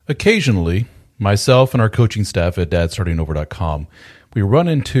Occasionally, myself and our coaching staff at dadstartingover.com, we run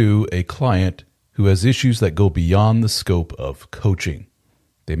into a client who has issues that go beyond the scope of coaching.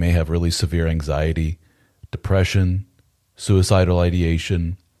 They may have really severe anxiety, depression, suicidal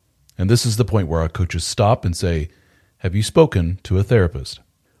ideation, and this is the point where our coaches stop and say, "Have you spoken to a therapist?"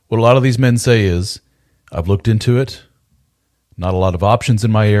 What a lot of these men say is, "I've looked into it, not a lot of options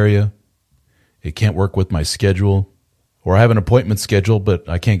in my area, it can't work with my schedule, or I have an appointment scheduled, but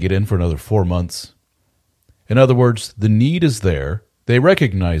I can't get in for another 4 months." In other words, the need is there. They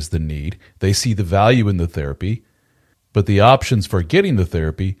recognize the need. They see the value in the therapy, but the options for getting the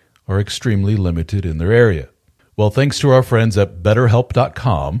therapy are extremely limited in their area. Well, thanks to our friends at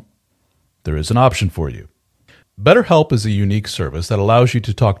BetterHelp.com, there is an option for you. BetterHelp is a unique service that allows you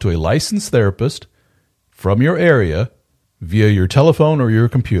to talk to a licensed therapist from your area via your telephone or your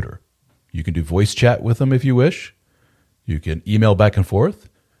computer. You can do voice chat with them if you wish. You can email back and forth.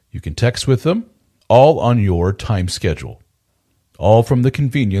 You can text with them, all on your time schedule, all from the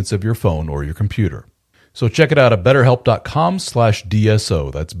convenience of your phone or your computer. So check it out at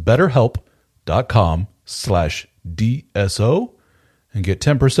betterhelp.com/DSO. That's betterhelp.com/DSO and get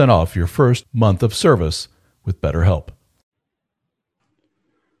 10% off your first month of service with BetterHelp.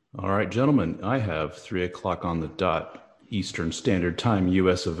 All right, gentlemen, I have 3 o'clock on the dot Eastern Standard Time,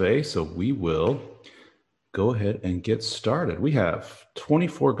 US of A, so we will go ahead and get started. We have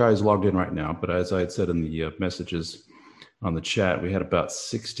 24 guys logged in right now, but as I had said in the messages on the chat, we had about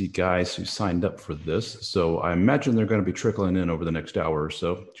 60 guys who signed up for this. So I imagine they're going to be trickling in over the next hour or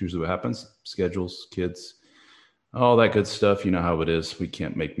so. It's usually what happens. Schedules, kids, all that good stuff. You know how it is. We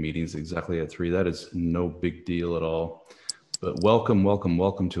can't make meetings exactly at 3. That is no big deal at all. But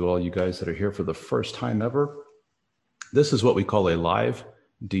welcome to all you guys that are here for the first time ever. This is what we call a live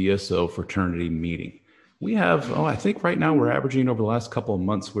DSO fraternity meeting. We have, I think right now we're averaging over the last couple of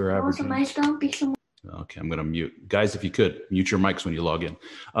months, we're averaging. Okay, I'm going to mute. Guys, if you could, mute your mics when you log in.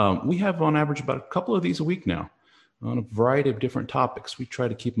 We have on average about a couple of these a week now on a variety of different topics. We try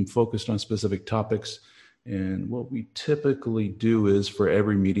to keep them focused on specific topics. And what we typically do is for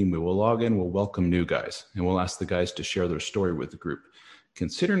every meeting, we will log in, we'll welcome new guys, and we'll ask the guys to share their story with the group.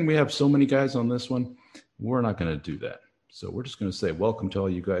 Considering we have so many guys on this one, we're not going to do that. So we're just going to say welcome to all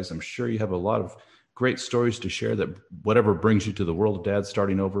you guys. I'm sure you have a lot of great stories to share, that whatever brings you to the world of dad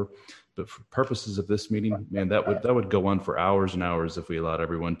starting over. But for purposes of this meeting, man, that would go on for hours and hours if we allowed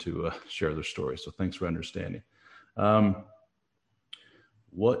everyone to share their story. So thanks for understanding.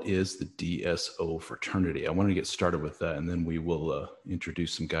 What is the DSO fraternity? I want to get started with that, and then we will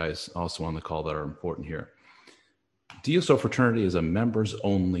introduce some guys also on the call that are important here. DSO fraternity is a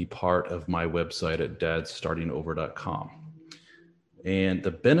members-only part of my website at dadstartingover.com. And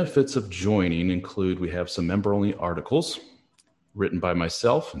the benefits of joining include, we have some member-only articles written by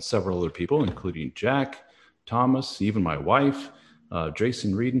myself and several other people, including Jack, Thomas, even my wife.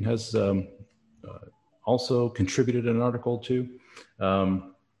 Jason Reeden has also contributed an article too.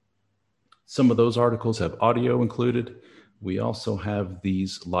 Some of those articles have audio included. We also have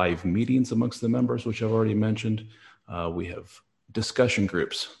these live meetings amongst the members, which I've already mentioned. We have discussion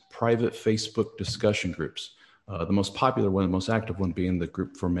groups, private Facebook discussion groups. The most popular one, the most active one being the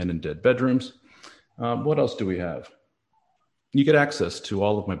group for men in dead bedrooms. What else do we have? You get access to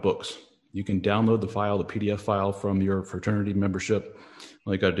all of my books. You can download the file, the PDF file from your fraternity membership.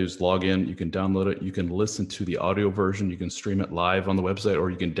 All you got to do is log in. You can download it. You can listen to the audio version. You can stream it live on the website, or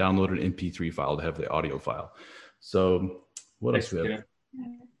you can download an MP3 file to have the audio file. So what else do we have?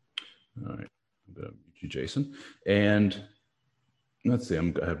 All right. I'm going to mute you, Jason. And let's see,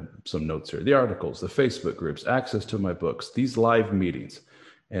 I have some notes here. The articles, the Facebook groups, access to my books, these live meetings,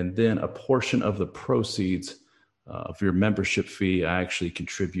 and then a portion of the proceeds of your membership fee, I actually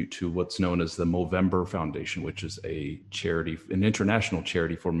contribute to what's known as the Movember Foundation, which is a charity, an international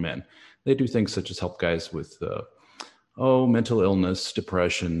charity for men. They do things such as help guys with mental illness,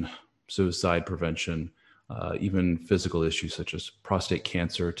 depression, suicide prevention, even physical issues such as prostate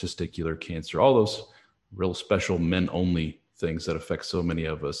cancer, testicular cancer, all those real special men-only things that affect so many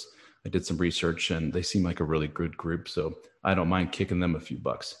of us. I did some research and they seem like a really good group, so I don't mind kicking them a few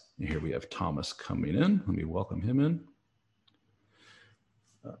bucks. And here we have Thomas coming in. Let me welcome him in.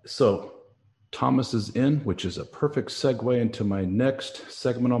 So Thomas is in, which is a perfect segue into my next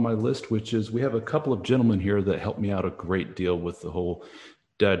segment on my list, which is we have a couple of gentlemen here that helped me out a great deal with the whole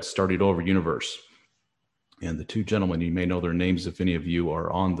Dad Starting Over universe. And the two gentlemen, you may know their names if any of you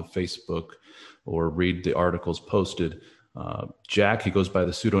are on the Facebook or read the articles posted. Jack, he goes by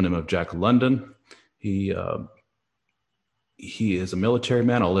the pseudonym of Jack London. He is a military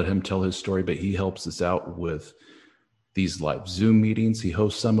man. I'll let him tell his story, but he helps us out with these live Zoom meetings. He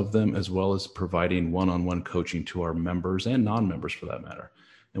hosts some of them, as well as providing one-on-one coaching to our members and non-members for that matter.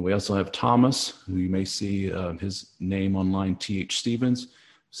 And we also have Thomas, who you may see his name online, T.H. Stevens.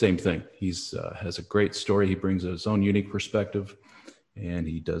 Same thing. He's has a great story. He brings his own unique perspective, and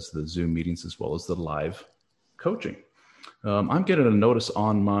he does the Zoom meetings as well as the live coaching. I'm getting a notice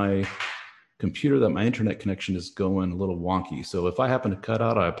on my computer that my internet connection is going a little wonky. So if I happen to cut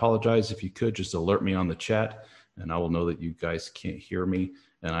out, I apologize. If you could just alert me on the chat, and I will know that you guys can't hear me.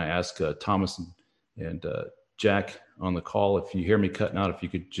 And I ask Thomas and Jack on the call, if you hear me cutting out, if you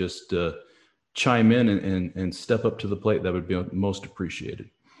could just chime in and step up to the plate, that would be most appreciated.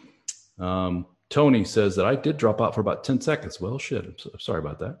 Tony says that I did drop out for about 10 seconds. Well, shit, I'm sorry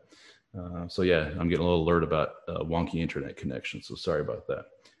about that. So yeah, I'm getting a little alert about wonky internet connection. So sorry about that,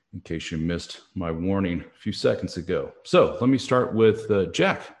 in case you missed my warning a few seconds ago. So let me start with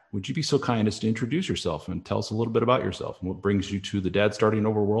Jack. Would you be so kind as to introduce yourself and tell us a little bit about yourself and what brings you to the Dad Starting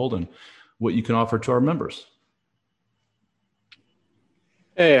Over world and what you can offer to our members?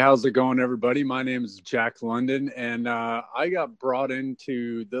 Hey, how's it going, everybody? My name is Jack London, and I got brought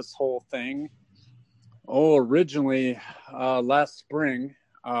into this whole thing, originally last spring.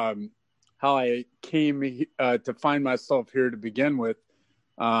 How I came to find myself here to begin with.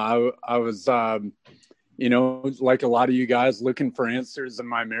 I was, like a lot of you guys, looking for answers in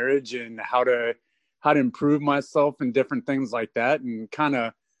my marriage and how to improve myself and different things like that. And kind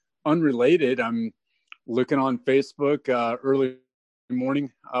of unrelated, I'm looking on Facebook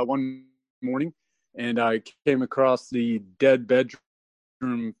one morning, and I came across the Dead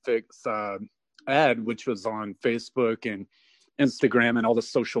Bedroom Fix ad, which was on Facebook and Instagram and all the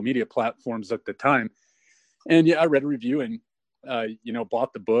social media platforms at the time. And yeah, I read a review and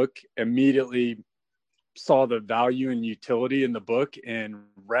bought the book. Immediately saw the value and utility in the book and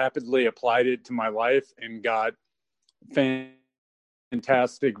rapidly applied it to my life and got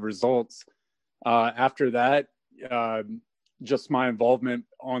fantastic results. After that, just my involvement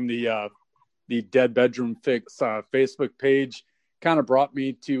on the Dead Bedroom Fix Facebook page kind of brought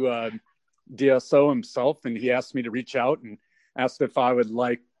me to DSO himself, and he asked me to reach out and asked if I would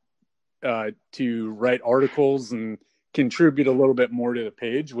like to write articles and contribute a little bit more to the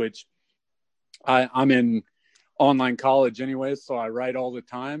page, which I'm in online college anyway, so I write all the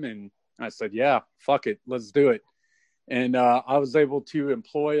time. And I said, yeah, fuck it, let's do it. And I was able to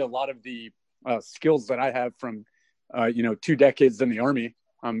employ a lot of the skills that I have from 2 decades in the Army.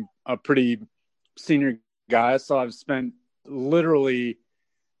 I'm a pretty senior guy, so I've spent literally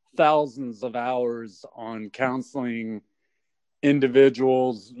thousands of hours on counseling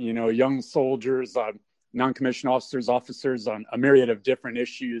individuals, young soldiers, non-commissioned officers on a myriad of different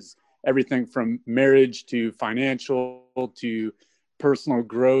issues, everything from marriage to financial to personal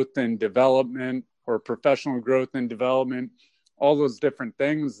growth and development or professional growth and development, all those different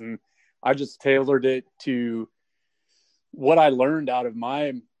things. And I just tailored it to what I learned out of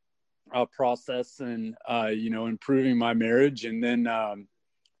my process and, improving my marriage. And then,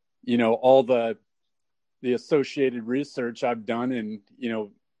 all the associated research I've done and,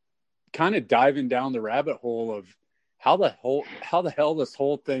 kind of diving down the rabbit hole of how the hell this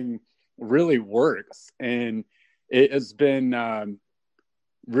whole thing really works. And it has been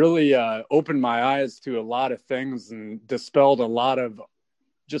really opened my eyes to a lot of things and dispelled a lot of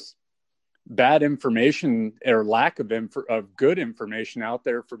just bad information or lack of good information out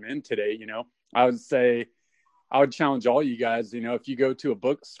there for men today. I would challenge all you guys, if you go to a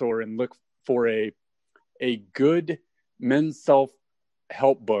bookstore and look for a good men's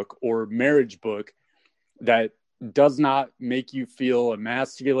self-help book or marriage book that does not make you feel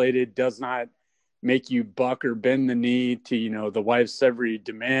emasculated, does not make you buck or bend the knee to, the wife's every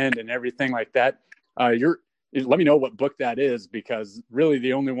demand and everything like that. Let me know what book that is, because really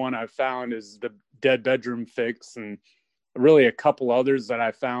the only one I've found is the Dead Bedroom Fix, and really a couple others that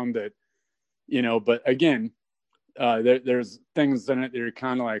I found that, but again, there's things in it that you're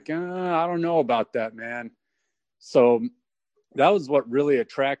kind of like, I don't know about that, man. So that was what really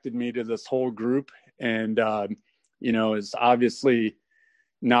attracted me to this whole group. And, it's obviously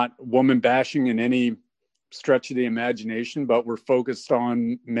not woman bashing in any stretch of the imagination, but we're focused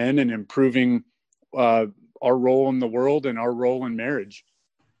on men and improving our role in the world and our role in marriage.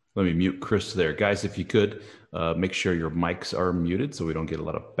 Let me mute Chris there. Guys, if you could, make sure your mics are muted so we don't get a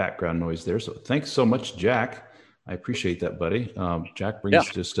lot of background noise there. So thanks so much, Jack. I appreciate that, buddy. Jack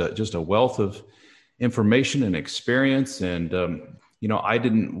brings just a wealth of information and experience. And,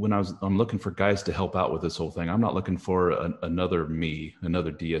 I'm looking for guys to help out with this whole thing. I'm not looking for another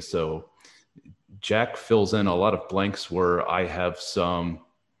DSO. Jack fills in a lot of blanks where I have some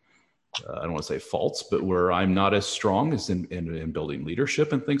I don't want to say faults, but where I'm not as strong as in building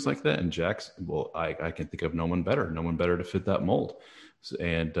leadership and things like that. And Jack's, well, I can think of no one better to fit that mold.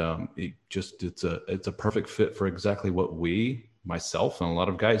 And it's a perfect fit for exactly what myself and a lot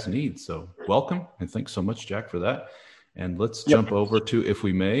of guys need. So welcome. And thanks so much, Jack, for that. And let's jump over to, if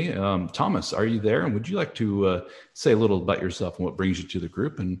we may, Thomas, are you there? And would you like to say a little about yourself and what brings you to the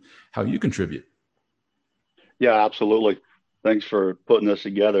group and how you contribute? Yeah, absolutely. Thanks for putting this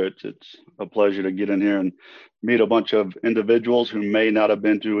together. It's a pleasure to get in here and meet a bunch of individuals who may not have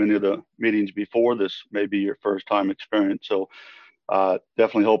been to any of the meetings before. This may be your first time experience. So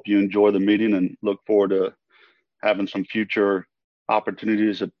definitely hope you enjoy the meeting and look forward to having some future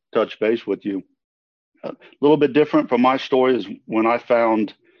opportunities to touch base with you. A little bit different from my story is when I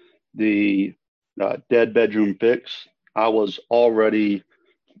found the Dead Bedroom Fix, I was already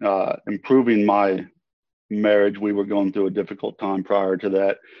improving my marriage. We were going through a difficult time prior to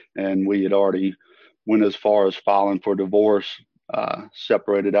that, and we had already went as far as filing for divorce,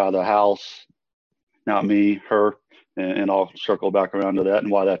 separated out of the house, not me, her, and I'll circle back around to that and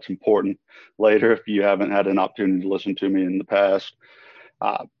why that's important later if you haven't had an opportunity to listen to me in the past.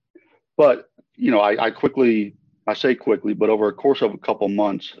 But I say quickly, but over a course of a couple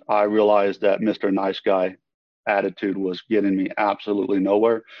months, I realized that Mr. Nice Guy attitude was getting me absolutely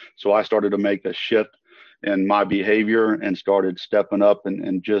nowhere. So I started to make a shift in my behavior and started stepping up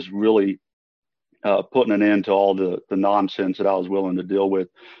and just really putting an end to all the nonsense that I was willing to deal with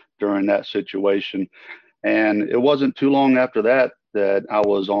during that situation. And it wasn't too long after that I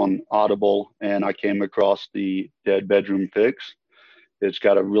was on Audible and I came across the Dead Bedroom Fix. It's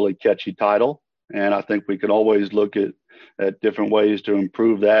got a really catchy title. And I think we can always look at different ways to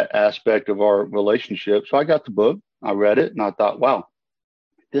improve that aspect of our relationship. So I got the book, I read it, and I thought, wow,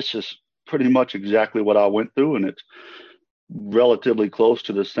 this is pretty much exactly what I went through. And it's relatively close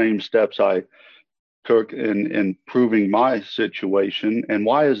to the same steps I took in improving my situation. And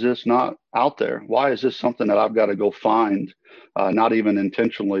why is this not out there? Why is this something that I've got to go find, not even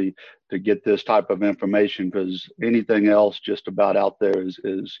intentionally, to get this type of information? Because anything else just about out there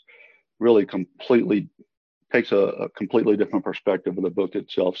is really completely takes a completely different perspective of the book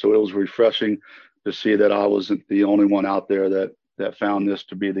itself. So it was refreshing to see that I wasn't the only one out there that found this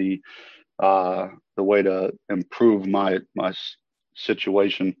to be the way to improve my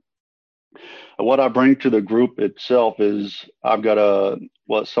situation. What I bring to the group itself is I've got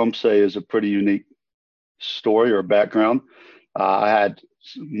what some say is a pretty unique story or background. I had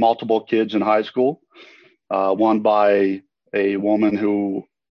multiple kids in high school, one by a woman who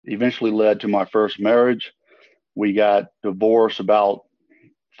eventually led to my first marriage. We got divorced about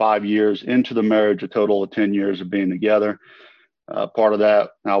 5 years into the marriage, a total of 10 years of being together. Part of that,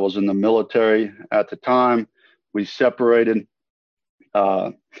 I was in the military at the time. We separated.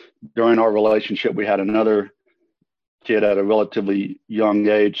 During our relationship, we had another kid at a relatively young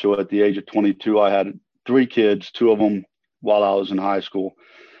age. So at the age of 22, I had 3 kids, 2 of them while I was in high school.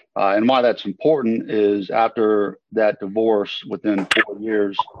 And why that's important is after that divorce, within 4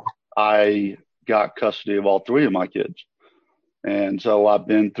 years, I got custody of all 3 of my kids. And so I've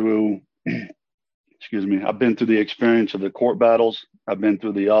been through, I've been through the experience of the court battles. I've been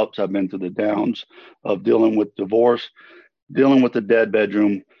through the ups. I've been through the downs of dealing with divorce, dealing with the dead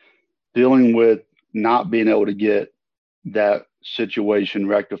bedroom, dealing with not being able to get that situation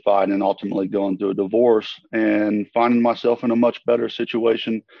rectified and ultimately going through a divorce and finding myself in a much better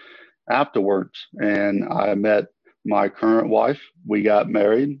situation afterwards. And I met my current wife. We got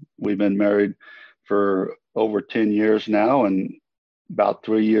married. We've been married for over 10 years now. And about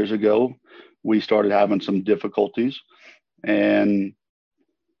 3 years ago, we started having some difficulties and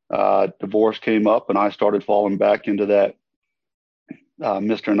divorce came up and I started falling back into that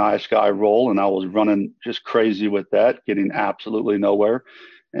Mr. Nice Guy role, and I was running just crazy with that, getting absolutely nowhere,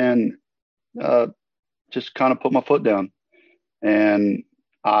 and just kind of put my foot down. And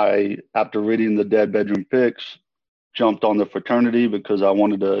I, after reading the Dead Bedroom Fix, jumped on the fraternity because I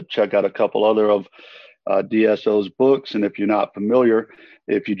wanted to check out a couple other of DSO's books. And if you're not familiar,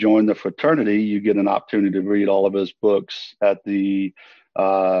 if you join the fraternity, you get an opportunity to read all of his books at the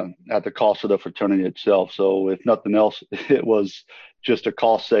cost of the fraternity itself. So if nothing else, it was just a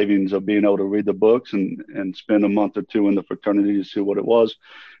cost savings of being able to read the books and spend a month or 2 in the fraternity to see what it was.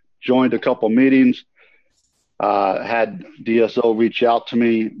 Joined a couple meetings, had DSO reach out to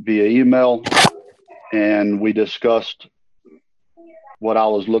me via email, and we discussed what I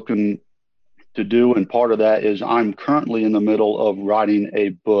was looking to do. And part of that is I'm currently in the middle of writing a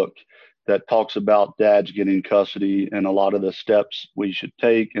book that talks about dads getting custody and a lot of the steps we should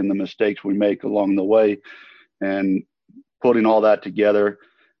take and the mistakes we make along the way. And putting all that together,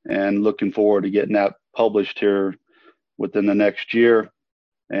 and looking forward to getting that published here within the next year.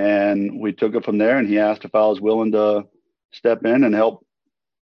 And we took it from there, and he asked if I was willing to step in and help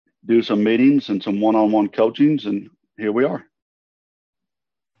do some meetings and some one-on-one coachings, and here we are.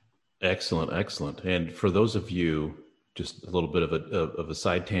 Excellent, excellent. And for those of you, just a little bit of a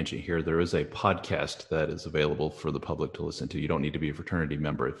side tangent here, there is a podcast that is available for the public to listen to. You don't need to be a fraternity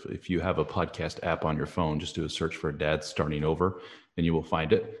member. If you have a podcast app on your phone, just do a search for Dad Starting Over and you will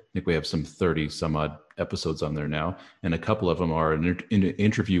find it. I think we have some 30 some odd episodes on there now. And a couple of them are an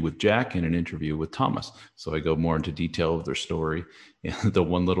interview with Jack and an interview with Thomas. So I go more into detail of their story. And the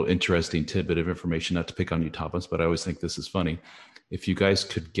one little interesting tidbit of information, not to pick on you, Thomas, but I always think this is funny. If you guys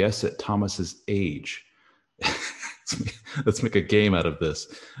could guess at Thomas's age, let's make a game out of this.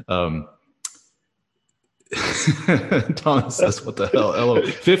 Thomas says, what the hell? Hello.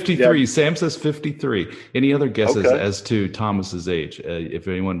 53. Yeah. Sam says 53. Any other guesses as to Thomas's age? If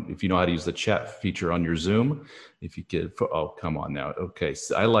you know how to use the chat feature on your Zoom, if you could, come on now. Okay.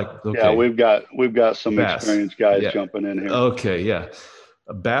 So yeah, we've got some Bass. Experienced guys jumping in here. Okay. Yeah.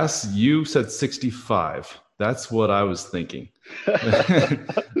 Bass, you said 65. That's what I was thinking.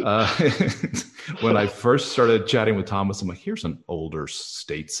 When I first started chatting with Thomas, I'm like, here's an older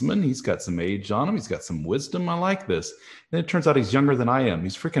statesman. He's got some age on him. He's got some wisdom. I like this. And it turns out he's younger than I am.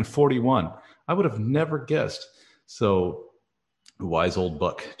 He's freaking 41. I would have never guessed. So wise old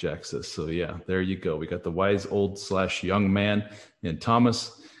buck, Jack says. So yeah, there you go. We got the wise old / young man in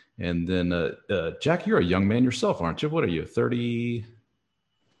Thomas. And then Jack, you're a young man yourself, aren't you? What are you, 30?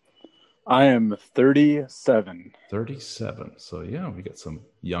 I am 37. 37. So yeah, we got some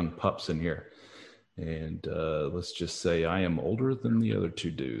young pups in here. And let's just say I am older than the other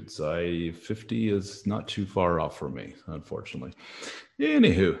two dudes. 50 is not too far off from me, unfortunately.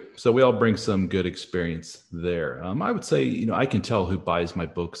 Anywho, so we all bring some good experience there. I would say, I can tell who buys my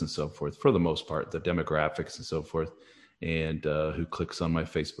books and so forth, for the most part, the demographics and so forth, and who clicks on my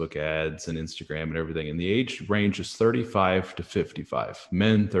Facebook ads and Instagram and everything. And the age range is 35 to 55,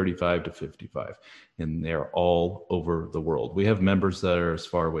 men 35 to 55, and they're all over the world. We have members that are as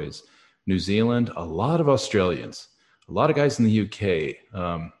far away as New Zealand, a lot of Australians, a lot of guys in the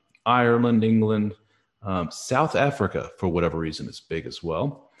UK, Ireland, England, South Africa, for whatever reason, is big as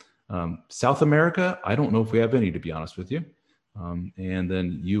well. South America, I don't know if we have any, to be honest with you. And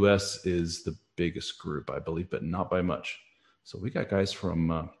then US is the biggest group, I believe, but not by much. So we got guys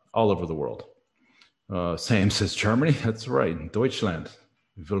from all over the world. Sam says Germany. That's right. Deutschland.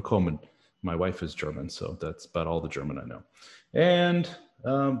 Willkommen. My wife is German, so that's about all the German I know. And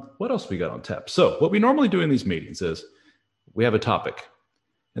what else we got on tap? So what we normally do in these meetings is we have a topic,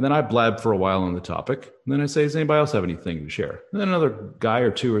 and then I blab for a while on the topic. And then I say, does anybody else have anything to share? And then another guy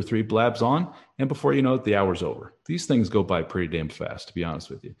or two or three blabs on. And before you know it, the hour's over. These things go by pretty damn fast, to be honest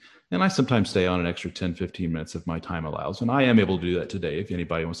with you. And I sometimes stay on an extra 10, 15 minutes if my time allows. And I am able to do that today if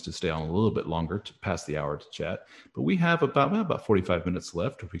anybody wants to stay on a little bit longer to pass the hour to chat. But we have about 45 minutes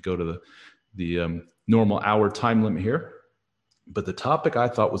left if we go to the normal hour time limit here. But the topic I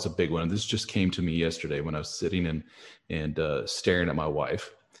thought was a big one, and this just came to me yesterday when I was sitting and staring at my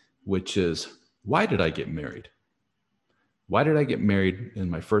wife, which is, why did I get married? Why did I get married in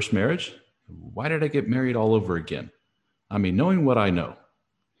my first marriage? Why did I get married all over again? I mean, knowing what I know,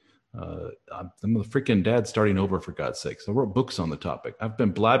 I'm the freaking dad starting over, for God's sakes. I wrote books on the topic. I've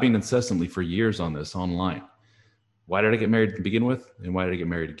been blabbing incessantly for years on this online. Why did I get married to begin with? And why did I get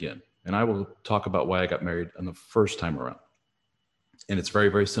married again? And I will talk about why I got married on the first time around. And it's very,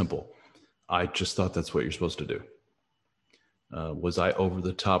 very simple. I just thought that's what you're supposed to do. Was I over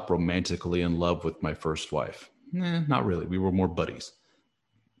the top romantically in love with my first wife? Not really. We were more buddies.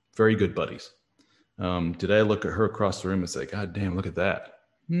 Very good buddies. Did I look at her across the room and say, God damn, look at that?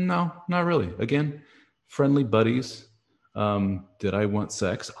 No, not really. Again, friendly buddies. Did I want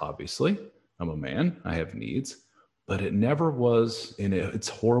sex? Obviously. I'm a man. I have needs. But it never was, and it's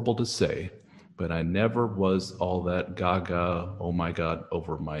horrible to say, but I never was all that gaga, oh my God,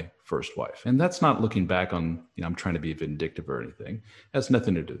 over my first wife. And that's not looking back on, I'm trying to be vindictive or anything. It has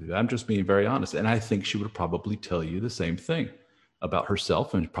nothing to do with that. I'm just being very honest. And I think she would probably tell you the same thing about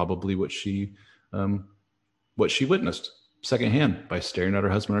herself, and probably what she witnessed secondhand by staring at her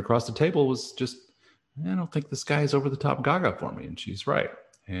husband across the table was just, I don't think this guy is over the top gaga for me. And she's right.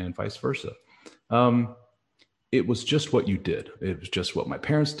 And vice versa. It was just what you did. It was just what my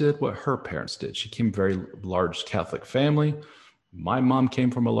parents did, what her parents did. She came from a very large Catholic family. My mom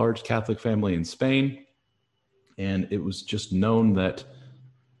came from a large Catholic family in Spain. And it was just known that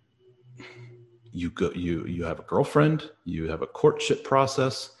you have a girlfriend, you have a courtship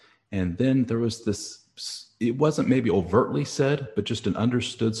process. And then there was this it wasn't maybe overtly said, but just an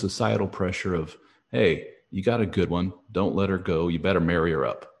understood societal pressure of, hey, you got a good one. Don't let her go. You better marry her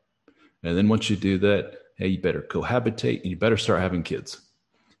up. And then once you do that, hey, you better cohabitate and you better start having kids.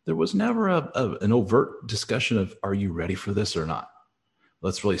 There was never an overt discussion of, are you ready for this or not?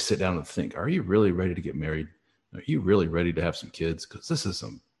 Let's really sit down and think, are you really ready to get married? Are you really ready to have some kids? Because this is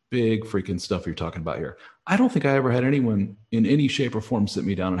some big freaking stuff you're talking about here. I don't think I ever had anyone in any shape or form sit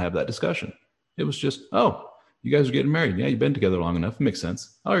me down and have that discussion. It was just, oh, you guys are getting married. Yeah, you've been together long enough. It makes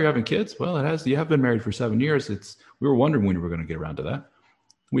sense. Oh, you're having kids? Well, it has. You have been married for 7 years. We were wondering when we were going to get around to that.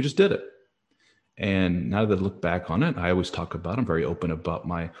 We just did it. And now that I look back on it, I always talk about, I'm very open about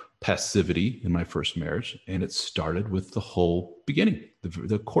my passivity in my first marriage. And it started with the whole beginning,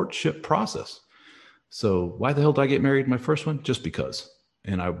 the courtship process. So why the hell did I get married in my first one? Just because.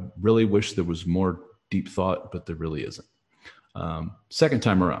 And I really wish there was more deep thought, but there really isn't. Second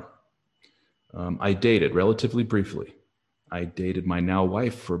time around, I dated relatively briefly. I dated my now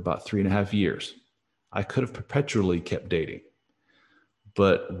wife for about 3.5 years. I could have perpetually kept dating.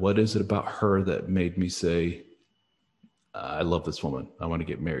 But what is it about her that made me say, I love this woman. I want to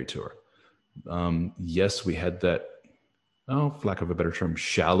get married to her. Yes, we had that, for lack of a better term,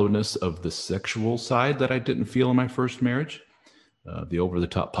 shallowness of the sexual side that I didn't feel in my first marriage. The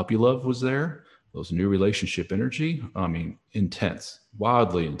over-the-top puppy love was there. Those new relationship energy, intense,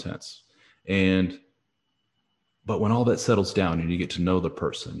 wildly intense. But when all that settles down and you get to know the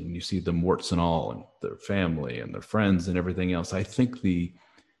person and you see them warts and all and their family and their friends and everything else, I think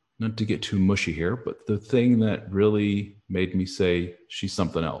not to get too mushy here, but the thing that really made me say she's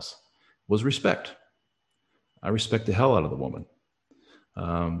something else was respect. I respect the hell out of the woman.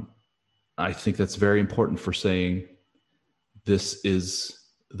 I think that's very important for saying this is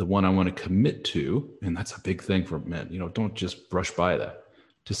the one I want to commit to. And that's a big thing for men. Don't just brush by that.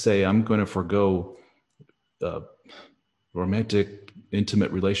 To say I'm going to forego romantic, intimate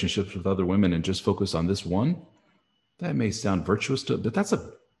relationships with other women and just focus on this one, that may sound virtuous but that's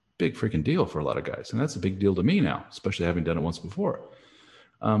a big freaking deal for a lot of guys. And that's a big deal to me now, especially having done it once before.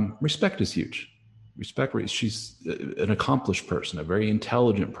 Respect is huge. She's an accomplished person, a very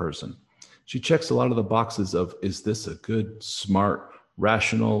intelligent person. She checks a lot of the boxes of, is this a good, smart,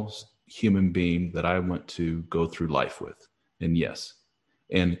 rational human being that I want to go through life with? And yes.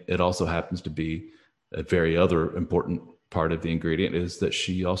 And it also happens to be a very other important part of the ingredient is that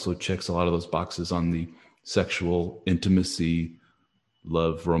she also checks a lot of those boxes on the sexual intimacy,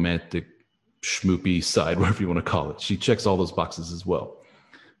 love, romantic, schmoopy side, whatever you want to call it. She checks all those boxes as well.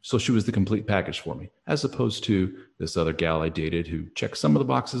 So she was the complete package for me, as opposed to this other gal I dated who checked some of the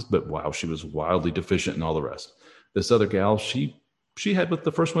boxes, but wow, she was wildly deficient in all the rest. This other gal, she had what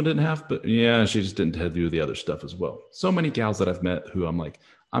the first one didn't have, but yeah, she just didn't have to do the other stuff as well. So many gals that I've met who I'm like,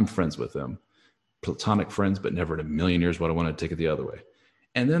 I'm friends with them. Platonic friends, but never in a million years would I want to take it the other way.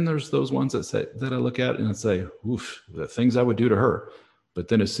 And then there's those ones that I look at and I say, oof, the things I would do to her. But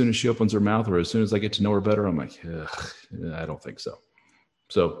then as soon as she opens her mouth or as soon as I get to know her better, I'm like, I don't think so.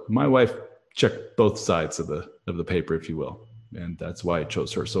 So my wife checked both sides of the paper, if you will. And that's why I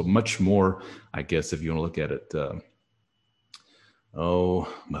chose her. So much more, I guess, if you want to look at it,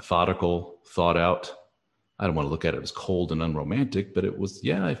 methodical, thought out. I don't want to look at it as cold and unromantic, but it was,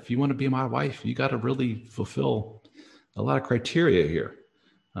 if you want to be my wife, you got to really fulfill a lot of criteria here.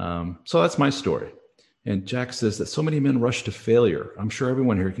 So that's my story. And Jack says that so many men rush to failure. I'm sure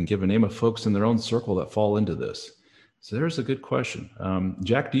everyone here can give a name of folks in their own circle that fall into this. So there's a good question.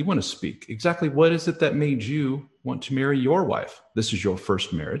 Jack, do you want to speak? Exactly what is it that made you want to marry your wife? This is your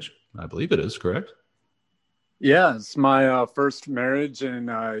first marriage. I believe it is, correct? Yeah, it's my first marriage. And,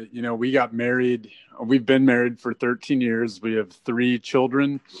 we got married. We've been married for 13 years. We have 3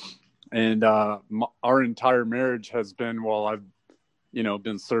 children. And our entire marriage has been while I've,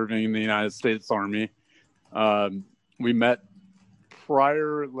 been serving in the United States Army. We met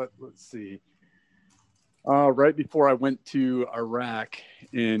prior, let's see, right before I went to Iraq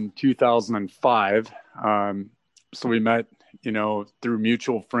in 2005. So we met, through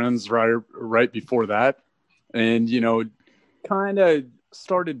mutual friends right before that. And, kind of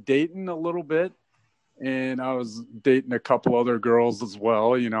started dating a little bit. And I was dating a couple other girls as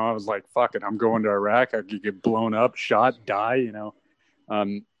well. I was like, fuck it, I'm going to Iraq. I could get blown up, shot, die,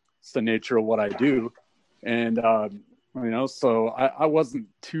 it's the nature of what I do. And, so I wasn't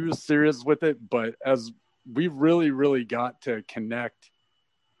too serious with it. But as we really, really got to connect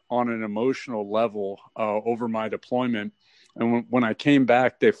on an emotional level over my deployment. And when I came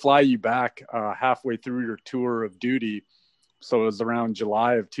back, they fly you back halfway through your tour of duty. So it was around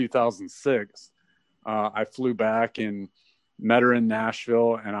July of 2006. I flew back and, met her in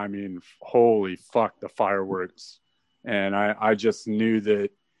Nashville, and I mean, holy fuck, the fireworks. And I just knew that,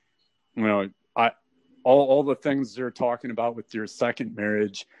 you know, all the things you're talking about with your second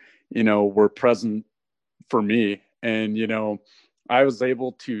marriage, you know, were present for me. And, you know, I was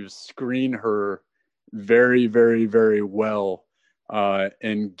able to screen her very, very, very well,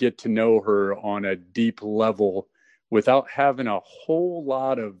 and get to know her on a deep level without having a whole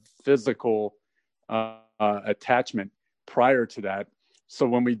lot of physical attachment prior to that. So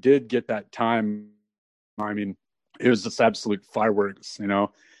when we did get that time, I mean, it was just absolute fireworks, you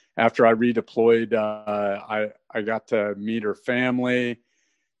know. After I redeployed, I got to meet her family,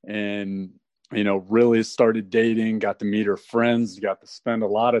 and, you know, really started dating, got to meet her friends, got to spend a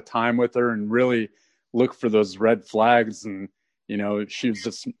lot of time with her and really look for those red flags. And, you know, she was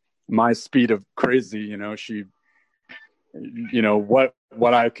just my speed of crazy, you know. She, you know, what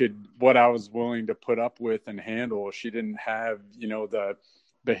I was willing to put up with and handle. She didn't have, you know, the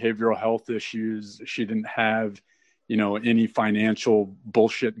behavioral health issues. She didn't have, you know, any financial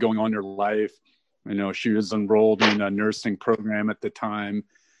bullshit going on in her life. You know, she was enrolled in a nursing program at the time.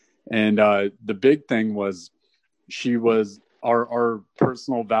 And the big thing was she was our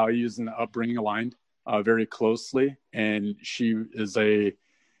personal values and upbringing aligned very closely. And she is a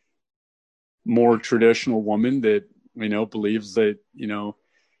more traditional woman that, you know, believes that, you know,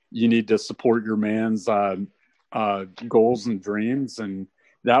 you need to support your man's goals and dreams. And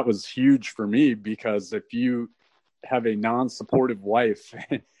that was huge for me, because if you have a non-supportive wife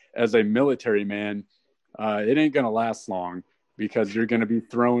as a military man, it ain't going to last long, because you're going to be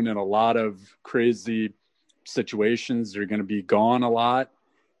thrown in a lot of crazy situations. You're going to be gone a lot,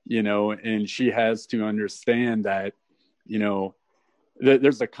 you know, and she has to understand that, you know,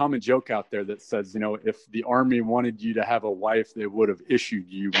 there's a common joke out there that says, you know, if the Army wanted you to have a wife, they would have issued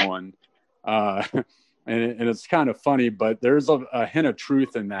you one. And it's kind of funny, but there's a hint of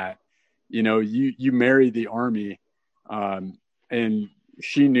truth in that. You know, you marry the Army, and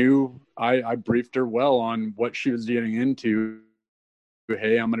she knew. I briefed her well on what she was getting into.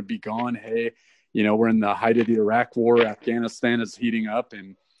 Hey, I'm going to be gone. Hey, you know, we're in the height of the Iraq War. Afghanistan is heating up,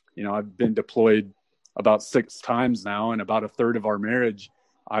 and, you know, I've been deployed about 6 times now, and about a third of our marriage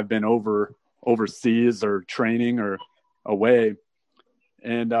I've been overseas or training or away.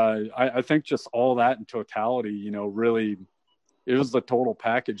 And I think just all that in totality, you know, really, it was the total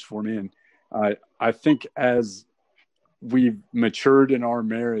package for me. And I think as we've matured in our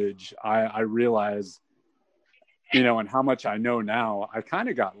marriage, I realized, you know, and how much I know now, I kind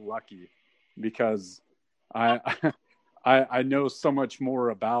of got lucky, because I know so much more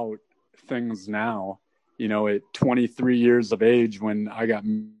about things now, you know, at 23 years of age when I got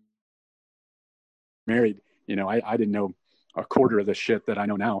married, you know, I didn't know a quarter of the shit that I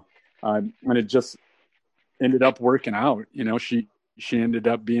know now. And it just ended up working out. You know, she ended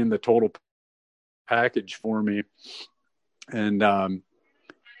up being the total package for me. And,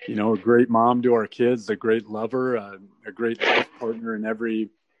 you know, a great mom to our kids, a great lover, a great life partner in every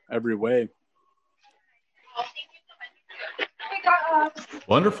way.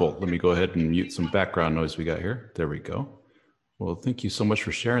 Wonderful. Let me go ahead and mute some background noise we got here. There we go. Well, thank you so much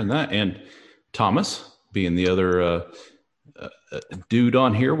for sharing that. And Thomas, being the other dude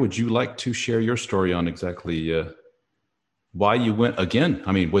on here, would you like to share your story on exactly why you went again?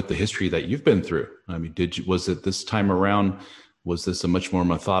 I mean, with the history that you've been through. I mean, was it this time around? Was this a much more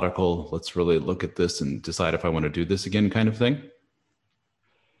methodical, let's really look at this and decide if I want to do this again kind of thing?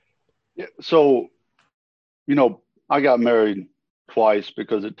 Yeah. So, you know, I got married twice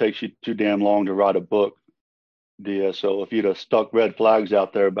because it takes you too damn long to write a book, Dia. So if you'd have stuck red flags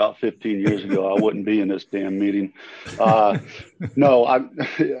out there about 15 years ago, I wouldn't be in this damn meeting. No,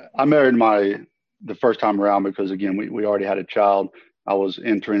 I married the first time around because, again, we already had a child. I was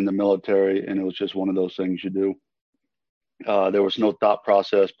entering the military, and it was just one of those things you do. There was no thought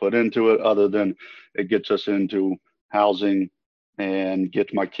process put into it other than it gets us into housing and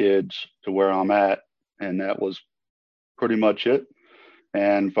gets my kids to where I'm at. And that was pretty much it.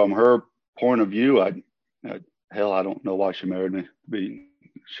 And from her point of view, I don't know why she married me.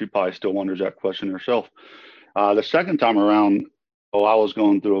 She probably still wonders that question herself. The second time around, I was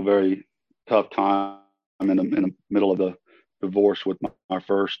going through a very tough time in the middle of the divorce with my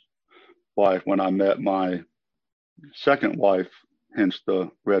first wife when I met my second wife, hence the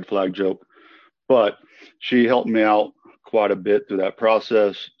red flag joke. But she helped me out quite a bit through that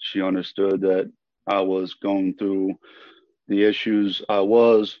process. She understood that I was going through the issues. I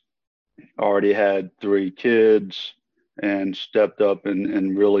already had 3 kids, and stepped up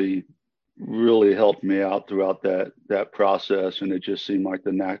and really, really helped me out throughout that process. And it just seemed like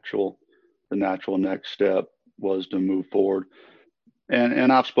the natural next step. was to move forward.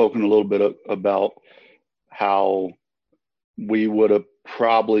 And I've spoken a little bit about how we would have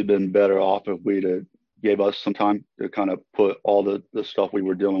probably been better off if we'd have gave us some time to kind of put all the stuff we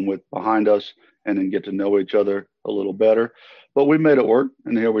were dealing with behind us and then get to know each other a little better. But we made it work,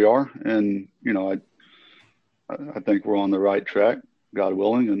 and here we are. And, you know, I think we're on the right track, God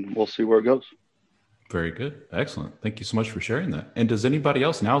willing, and we'll see where it goes. Very good. Excellent. Thank you so much for sharing that. And does anybody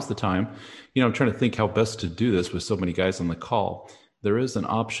else, now's the time, you know, I'm trying to think how best to do this with so many guys on the call. There is an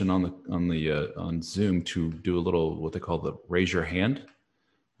option on Zoom to do a little, what they call the raise your hand.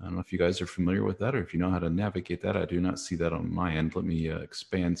 I don't know if you guys are familiar with that or if you know how to navigate that. I do not see that on my end. Let me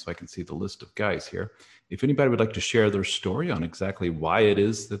expand so I can see the list of guys here. If anybody would like to share their story on exactly why it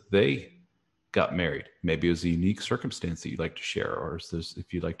is that they got married, maybe it was a unique circumstance that you'd like to share, or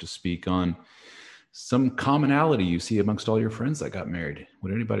if you'd like to speak on some commonality you see amongst all your friends that got married.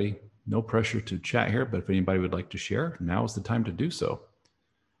 Would anybody, no pressure to chat here, but if anybody would like to share, now is the time to do so.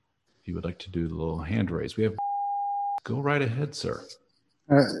 If you would like to do the little hand raise, we have, go right ahead, sir.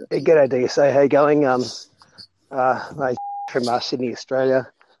 G'day, DSA. How you going? Mate, from Sydney, Australia.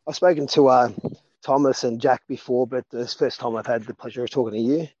 I've spoken to Thomas and Jack before, but this first time I've had the pleasure of talking to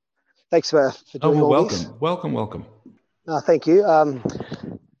you. Thanks for doing all this. Welcome. Thank you. I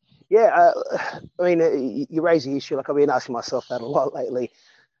mean, you raise the issue. Like I've been asking myself that a lot lately.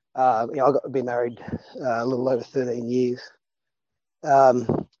 I've been married a little over 13 years, and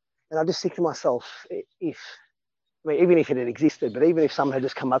I just think to myself, even if it had existed, but even if someone had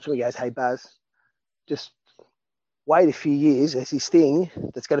just come up to me and goes, "Hey, Baz, just wait a few years. There's this thing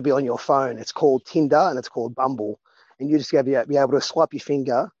that's going to be on your phone. It's called Tinder and it's called Bumble, and you just got to be able to swipe your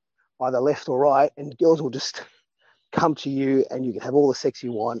finger either left or right, and girls will just come to you, and you can have all the sex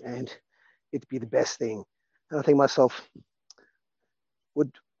you want, and it'd be the best thing." And I think to myself,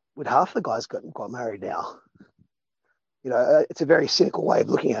 would half the guys got married now? You know, it's a very cynical way of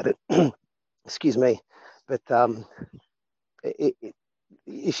looking at it. Excuse me, but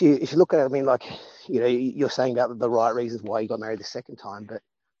if you look at it, I mean, like, you know, you're saying about the right reasons why you got married the second time, but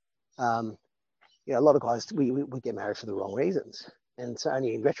a lot of guys we get married for the wrong reasons, and it's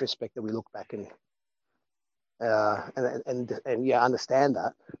only in retrospect that we look back and understand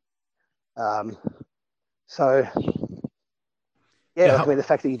that. I mean, the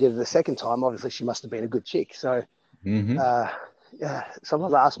fact that you did it the second time, obviously she must have been a good chick. So,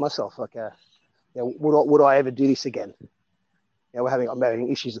 sometimes I ask myself, like, would I ever do this again? I'm having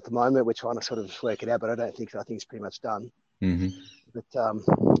issues at the moment. We're trying to sort of work it out, but I don't think so. I think it's pretty much done. Mm-hmm. But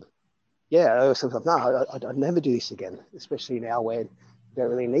I was sort of like, no, I'd never do this again, especially now where you don't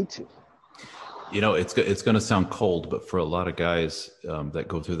really need to. You know, it's going to sound cold, but for a lot of guys that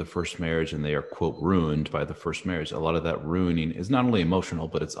go through the first marriage and they are, quote, ruined by the first marriage, a lot of that ruining is not only emotional,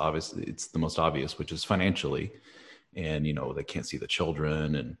 but it's the most obvious, which is financially. And, you know, they can't see the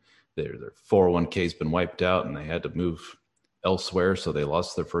children, and their 401k has been wiped out and they had to move elsewhere. So they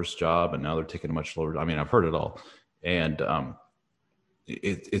lost their first job and now they're taking a much lower. I mean, I've heard it all. And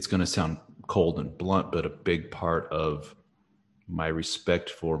it's going to sound cold and blunt, but a big part of my respect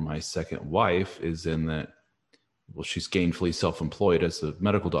for my second wife is in that, well, she's gainfully self-employed as a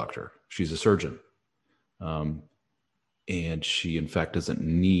medical doctor. She's a surgeon. And she, in fact, doesn't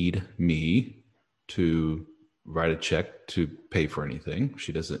need me to write a check to pay for anything.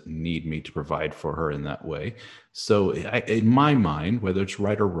 She doesn't need me to provide for her in that way. So in my mind, whether it's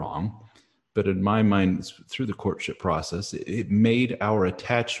right or wrong, but in my mind, through the courtship process, it made our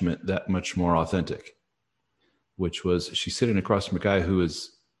attachment that much more authentic, which was she's sitting across from a guy who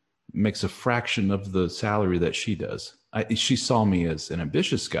makes a fraction of the salary that she does. She saw me as an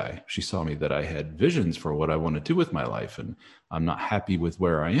ambitious guy. She saw me that I had visions for what I want to do with my life, and I'm not happy with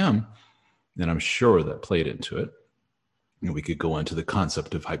where I am. And I'm sure that played into it. And we could go into the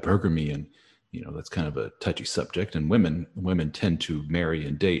concept of hypergamy, and, you know, that's kind of a touchy subject. And women tend to marry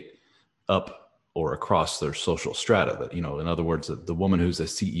and date up or across their social strata. That, you know, in other words, the woman who's a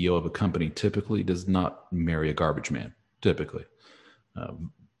CEO of a company typically does not marry a garbage man, typically.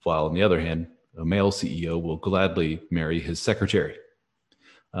 While on the other hand, a male CEO will gladly marry his secretary.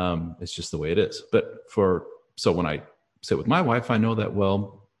 It's just the way it is. So when I sit with my wife, I know that,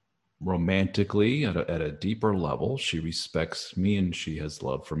 well, romantically at a deeper level, she respects me and she has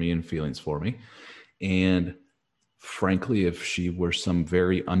love for me and feelings for me. And frankly, if she were some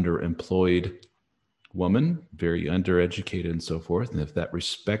very underemployed woman, very undereducated and so forth, and if that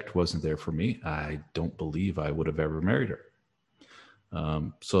respect wasn't there for me, I don't believe I would have ever married her.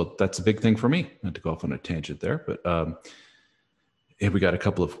 So that's a big thing for me. Not to go off on a tangent there, but we got a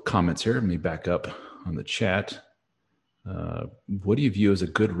couple of comments here. Let me back up on the chat. what do you view as a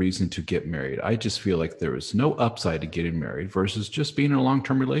good reason to get married? I just feel like there is no upside to getting married versus just being in a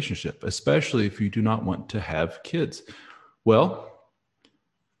long-term relationship, especially if you do not want to have kids. Well,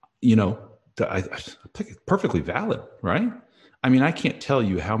 I think it's perfectly valid, right? I mean, I can't tell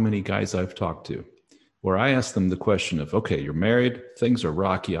you how many guys I've talked to where I ask them the question of, okay, you're married, things are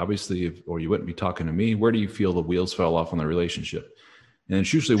rocky, obviously, or you wouldn't be talking to me. Where do you feel the wheels fell off on the relationship? And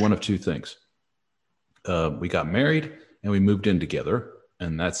it's usually one of two things. We got married and we moved in together.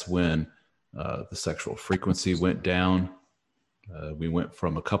 And that's when the sexual frequency went down. We went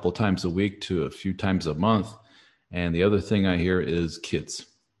from a couple times a week to a few times a month. And the other thing I hear is kids.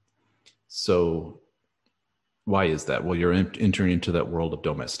 So why is that? Well, you're entering into that world of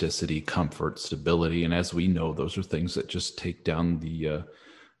domesticity, comfort, stability. And as we know, those are things that just take down the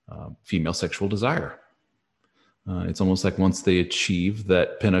female sexual desire. It's almost like once they achieve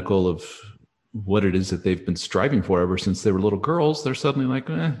that pinnacle of what it is that they've been striving for ever since they were little girls, they're suddenly like,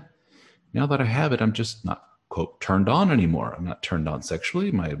 now that I have it, I'm just not, quote, turned on anymore. I'm not turned on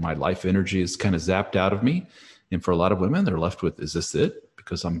sexually. My life energy is kind of zapped out of me. And for a lot of women, they're left with, is this it?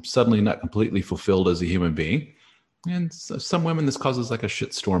 Because I'm suddenly not completely fulfilled as a human being. And so some women, this causes like a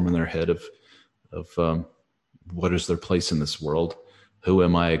shitstorm in their head of what is their place in this world? Who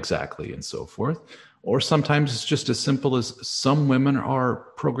am I exactly? And so forth. Or sometimes it's just as simple as some women are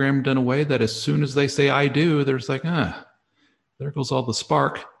programmed in a way that as soon as they say, I do, there's like, there goes all the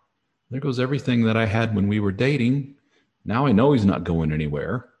spark. There goes everything that I had when we were dating. Now I know he's not going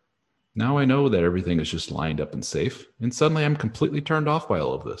anywhere. Now I know that everything is just lined up and safe. And suddenly I'm completely turned off by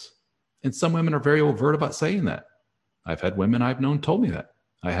all of this. And some women are very overt about saying that. I've had women I've known told me that.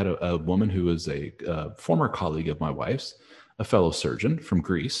 I had a woman who was a former colleague of my wife's, a fellow surgeon from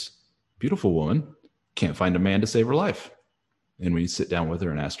Greece, beautiful woman, can't find a man to save her life. And when you sit down with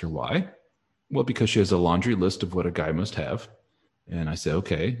her and ask her why, well, because she has a laundry list of what a guy must have. And I said,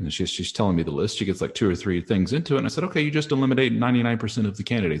 okay. And she's telling me the list. She gets like 2 or 3 things into it. And I said, okay, you just eliminate 99% of the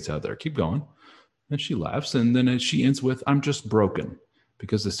candidates out there. Keep going. And she laughs. And then she ends with, I'm just broken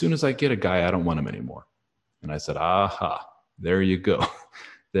because as soon as I get a guy, I don't want him anymore. And I said, aha, there you go.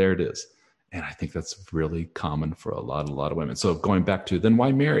 There it is. And I think that's really common for a lot of women. So going back to then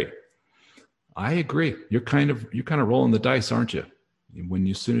why marry? I agree. You're kind of rolling the dice, aren't you?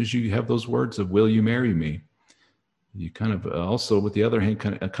 As soon as you have those words of "Will you marry me?" you kind of also, with the other hand,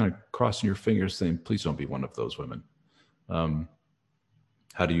 kind of crossing your fingers, saying, "Please don't be one of those women."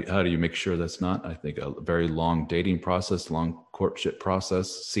 How do you make sure that's not? I think a very long dating process, long courtship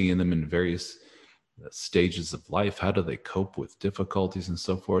process, seeing them in various stages of life. How do they cope with difficulties and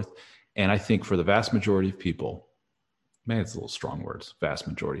so forth? And I think for the vast majority of people, man, it's a little strong words, vast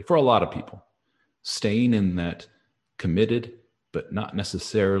majority, for a lot of people, staying in that committed, but not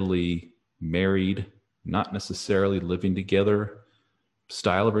necessarily married, not necessarily living together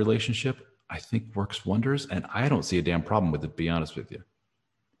style of relationship, I think works wonders. And I don't see a damn problem with it, to be honest with you.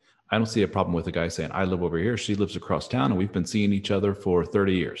 I don't see a problem with a guy saying, I live over here, she lives across town, and we've been seeing each other for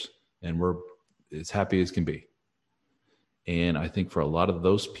 30 years, and we're as happy as can be. And I think for a lot of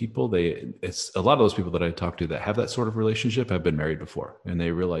those people, it's a lot of those people that I talk to that have that sort of relationship have been married before, and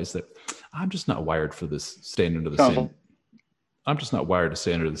they realize that I'm just not wired for this, staying under the same. I'm just not wired to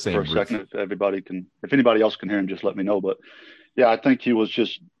stay under the same roof. For a second, if anybody else can hear him, just let me know. But yeah, I think he was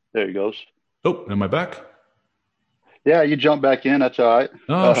just, there he goes. Oh, am I back? Yeah, you jumped back in. That's all right.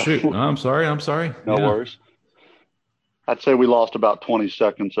 Oh, shoot. I'm sorry. No worries. I'd say we lost about 20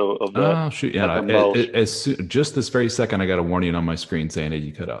 seconds of that. Oh, shoot. Yeah. Just this very second, I got a warning on my screen saying, hey,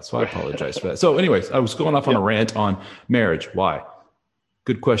 you cut out. So I apologize for that. So anyways, I was going off on a rant on marriage. Why?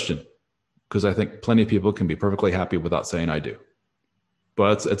 Good question. Because I think plenty of people can be perfectly happy without saying I do.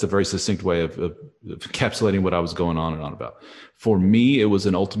 But it's a very succinct way of encapsulating what I was going on and on about. For me, it was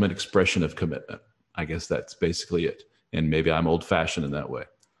an ultimate expression of commitment. I guess that's basically it. And maybe I'm old fashioned in that way.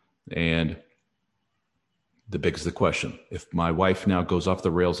 And the begs the question, if my wife now goes off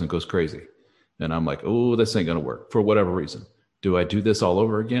the rails and goes crazy, and I'm like, oh, this ain't going to work for whatever reason. Do I do this all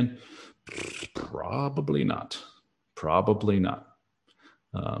over again? Probably not.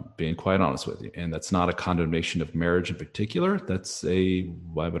 Being quite honest with you. And that's not a condemnation of marriage in particular. That's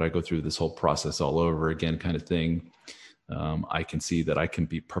why would I go through this whole process all over again kind of thing. I can see that I can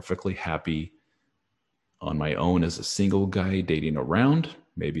be perfectly happy on my own as a single guy dating around,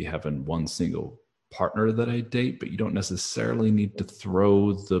 maybe having one single partner that I date, but you don't necessarily need to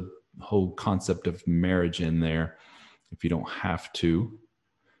throw the whole concept of marriage in there if you don't have to.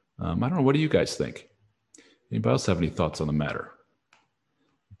 I don't know. What do you guys think? Anybody else have any thoughts on the matter?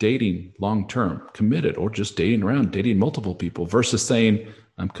 dating long-term, committed, or just dating around, dating multiple people versus saying,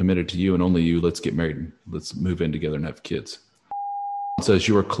 I'm committed to you and only you. Let's get married. And let's move in together and have kids. Says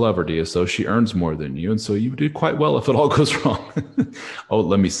you are clever, DSO. She earns more than you. And so you do quite well if it all goes wrong. Oh,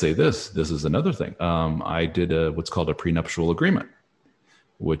 let me say this. This is another thing. I did what's called a prenuptial agreement,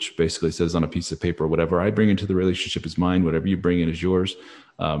 which basically says on a piece of paper, whatever I bring into the relationship is mine. Whatever you bring in is yours.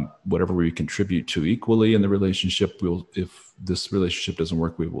 Whatever we contribute to equally in the relationship, if this relationship doesn't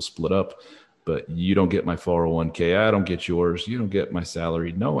work, we will split up. But you don't get my 401k. I don't get yours. You don't get my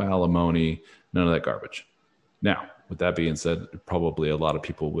salary. No alimony. None of that garbage. Now, with that being said, probably a lot of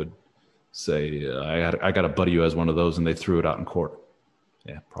people would say, I got a buddy who has one of those and they threw it out in court.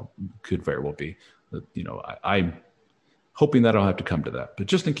 Yeah, probably could very well be. I'm hoping that I'll have to come to that. But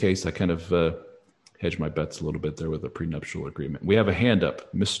just in case, I kind of hedge my bets a little bit there with a prenuptial agreement. We have a hand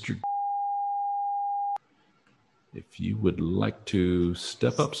up. Mr. If you would like to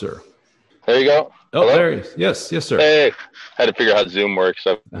step up, sir. There you go. Oh, hello? There he is. Yes, sir. Hey, had to figure out how Zoom works.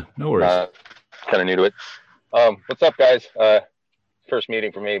 So no worries. Kind of new to it. What's up, guys? First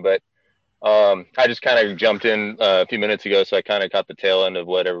meeting for me, but I just kind of jumped in a few minutes ago, so I kind of caught the tail end of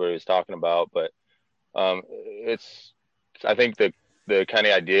what everybody was talking about. But I think the kind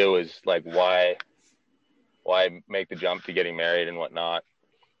of idea was like, why make the jump to getting married and whatnot?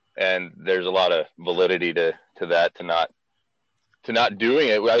 And there's a lot of validity to that, to not doing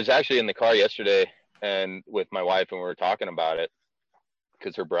it. I was actually in the car yesterday and with my wife, and we were talking about it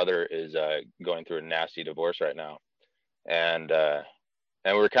because her brother is going through a nasty divorce right now. And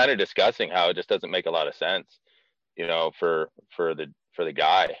we were kind of discussing how it just doesn't make a lot of sense, for the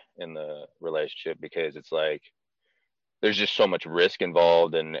guy in the relationship, because it's like, there's just so much risk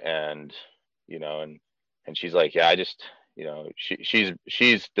involved and she's like, yeah, I just,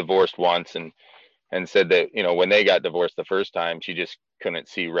 she's divorced once and said that, when they got divorced the first time, she just couldn't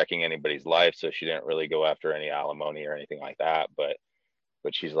see wrecking anybody's life. So she didn't really go after any alimony or anything like that. But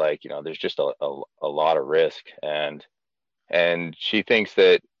she's like, there's just a lot of risk. And she thinks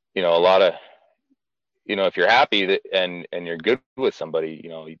that, a lot of, if you're happy and you're good with somebody,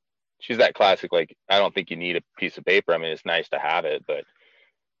 she's that classic, like, I don't think you need a piece of paper. I mean, it's nice to have it, but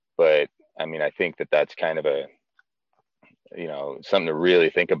I mean, I think that that's kind of a, something to really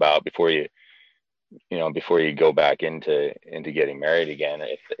think about before you go back into getting married again,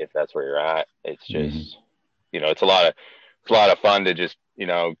 if that's where you're at. It's just, it's a lot of fun to just,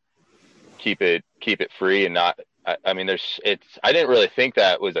 keep it free and not, I mean, I didn't really think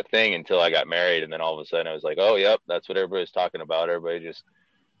that was a thing until I got married. And then all of a sudden I was like, oh, yep, that's what everybody's talking about. Everybody just,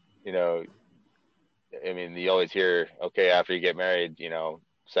 I mean, you always hear, okay, after you get married,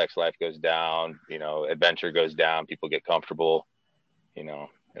 sex life goes down, adventure goes down, people get comfortable,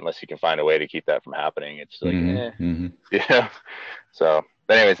 unless you can find a way to keep that from happening. It's like, So,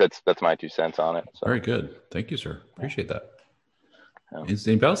 but anyways, that's my 2 cents on it. So. Very good. Thank you, sir. Appreciate that. Does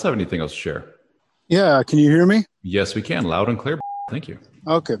anybody else have anything else to share? Yeah. Can you hear me? Yes, we can. Loud and clear. Thank you.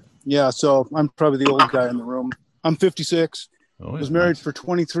 Okay. Yeah. So I'm probably the old guy in the room. I'm 56. Oh, was married for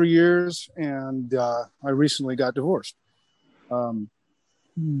 23 years, and I recently got divorced. One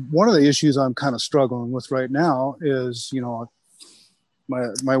of the issues I'm kind of struggling with right now is,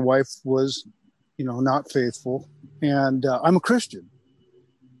 my wife was, not faithful, and I'm a Christian,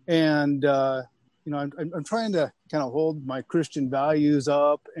 and I'm trying to kind of hold my Christian values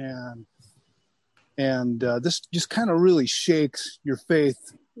up, and this just kind of really shakes your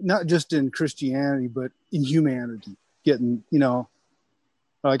faith, not just in Christianity but in humanity. Getting,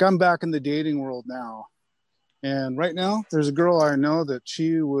 like, I'm back in the dating world now, and right now there's a girl I know that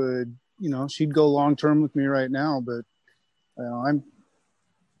she would, she'd go long term with me right now, but I'm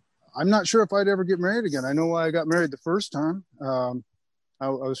not sure if I'd ever get married again. I know why I got married the first time. I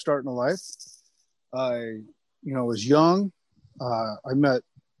was starting a life. I was young. I met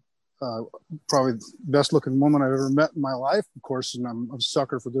probably the best looking woman I've ever met in my life, of course, and I'm a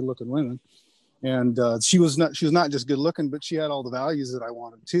sucker for good looking women. And she was not just good looking, but she had all the values that I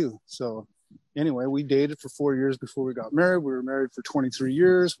wanted too. So anyway, we dated for 4 years before we got married. We were married for 23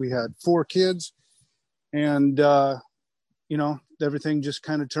 years. We had 4 kids, and everything just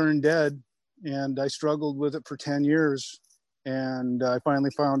kind of turned dead. And I struggled with it for 10 years. And I finally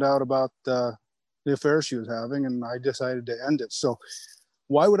found out about the affair she was having, and I decided to end it. So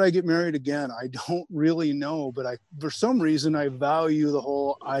why would I get married again? I don't really know, but for some reason, I value the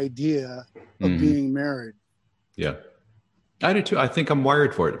whole idea of being married. Yeah, I do too. I think I'm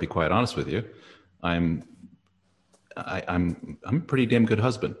wired for it, to be quite honest with you. I'm a pretty damn good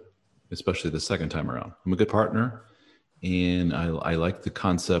husband, especially the second time around. I'm a good partner, and I like the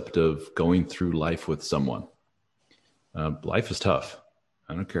concept of going through life with someone. Life is tough.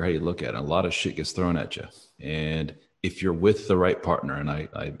 I don't care how you look at it. A lot of shit gets thrown at you. And if you're with the right partner, and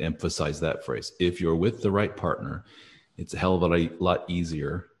I emphasize that phrase, if you're with the right partner, it's a hell of a lot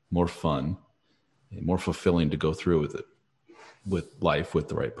easier, more fun, and more fulfilling to go through with it, with life, with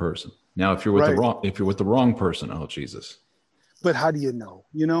the right person. Now, if you're with the wrong person, oh Jesus. But how do you know?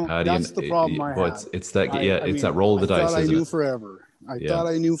 That's the problem I have. It's that roll of the dice. I knew forever. I thought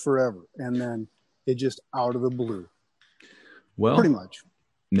I knew forever, and then it just out of the blue. Well, pretty much.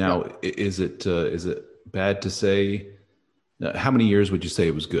 Now, is it bad to say? How many years would you say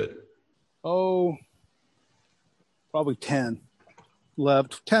it was good? Oh, probably 10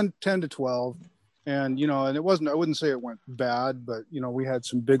 left, 10 to 12. And, and it wasn't, I wouldn't say it went bad, but, we had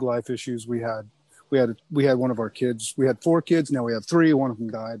some big life issues. We had one of our kids, we had 4 kids. Now we have 3, one of them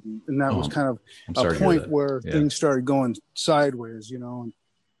died. And that was kind of a point where things started going sideways,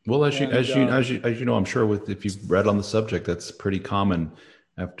 Well, as you know, I'm sure if you've read on the subject, that's pretty common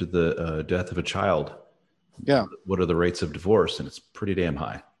after the death of a child. Yeah. What are the rates of divorce? And it's pretty damn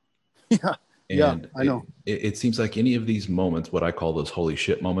high. Yeah. And I know. It seems like any of these moments, what I call those holy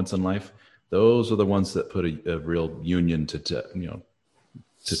shit moments in life, those are the ones that put a real union to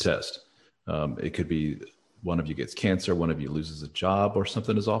test. It could be one of you gets cancer, one of you loses a job, or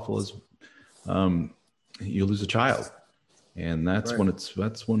something as awful as you lose a child. And that's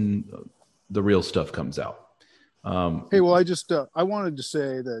when the real stuff comes out. Hey, well, I wanted to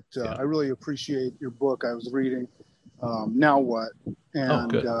say that I really appreciate your book. I was reading Now What?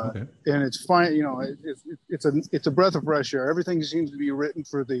 And and it's fine. It's a breath of fresh air. Everything seems to be written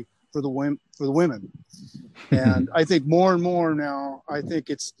for the women. And I think more and more now, I think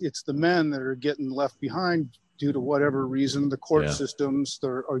it's the men that are getting left behind due to whatever reason. The court systems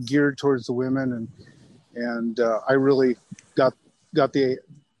are geared towards the women, and I really got the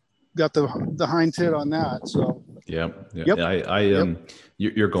hind tit on that. So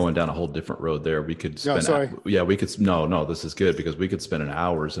you're going down a whole different road there. We could spend this is good, because we could spend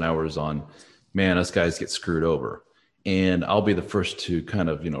hours and hours on, man, us guys get screwed over. And I'll be the first to kind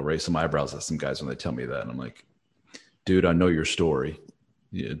of, raise some eyebrows at some guys when they tell me that. And I'm like, dude, I know your story.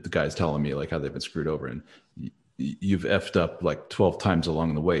 The guy's telling me like how they've been screwed over, and you've effed up like 12 times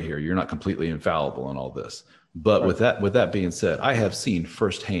along the way here. You're not completely infallible in all this. But with that being said, I have seen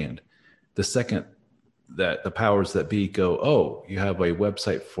firsthand the second that the powers that be go, oh, you have a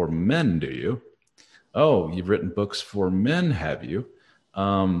website for men, do you? Oh, you've written books for men, have you?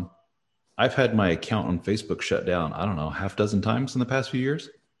 I've had my account on Facebook shut down, I don't know, 6 times in the past few years,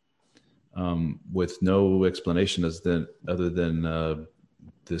 with no explanation other than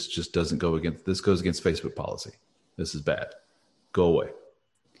this just doesn't go against, this goes against Facebook policy. This is bad. Go away.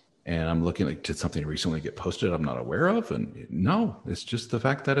 And I'm looking like, did something recently get posted I'm not aware of? And no, it's just the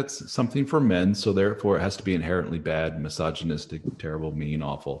fact that it's something for men. So therefore it has to be inherently bad, misogynistic, terrible, mean,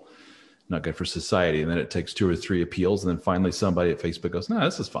 awful, not good for society. And then it takes 2 or 3 appeals. And then finally somebody at Facebook goes, no,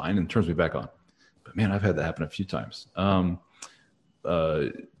 this is fine, and turns me back on. But man, I've had that happen a few times.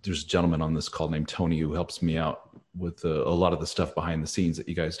 There's a gentleman on this call named Tony who helps me out with a lot of the stuff behind the scenes that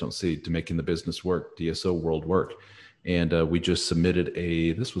you guys don't see to making the business work, DSO World work. And we just submitted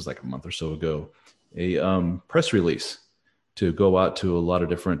this was like a month or so ago, a press release to go out to a lot of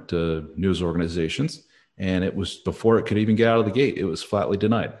different news organizations. And it was before it could even get out of the gate, it was flatly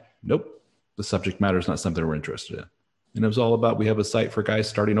denied. Nope. The subject matter is not something we're interested in. And it was all about, we have a site for guys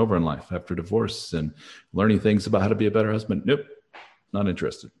starting over in life after divorce and learning things about how to be a better husband. Nope. Not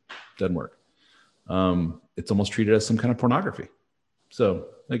interested. Doesn't work. It's almost treated as some kind of pornography. So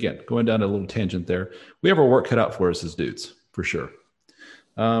again, going down a little tangent there, we have our work cut out for us as dudes, for sure.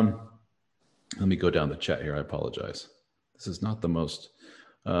 Let me go down the chat here. I apologize. This is not the most,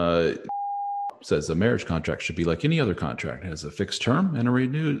 says a marriage contract should be like any other contract. It has a fixed term and a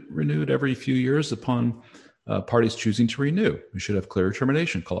renewed every few years upon parties choosing to renew. We should have clear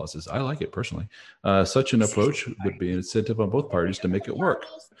termination clauses. I like it personally. Such an approach would be an incentive on both parties to make it work.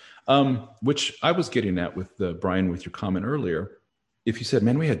 Which I was getting at with Brian, with your comment earlier. If you said,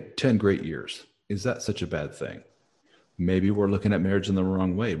 man, we had 10 great years, is that such a bad thing? Maybe we're looking at marriage in the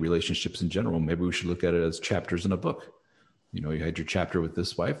wrong way, relationships in general. Maybe we should look at it as chapters in a book. You had your chapter with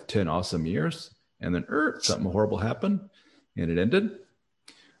this wife, 10 awesome years, and then something horrible happened and it ended.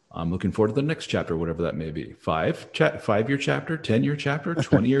 I'm looking forward to the next chapter, whatever that may be. 5-year chapter, 10-year chapter,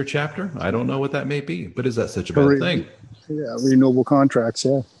 20-year chapter. I don't know what that may be, but is that such a bad thing? Yeah, renewable contracts,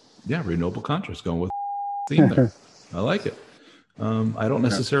 yeah. Yeah, renewable contracts, going with theme there. I like it. I don't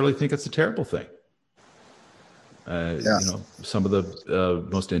necessarily think it's a terrible thing. Some of the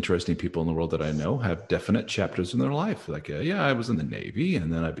most interesting people in the world that I know have definite chapters in their life. Like, I was in the Navy,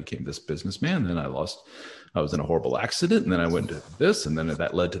 and then I became this businessman. Then I was in a horrible accident, and then I went to this, and then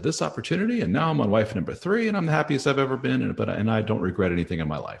that led to this opportunity. And now I'm on wife number 3, and I'm the happiest I've ever been. And I don't regret anything in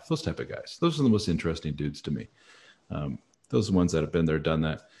my life. Those type of guys. Those are the most interesting dudes to me. Those are the ones that have been there, done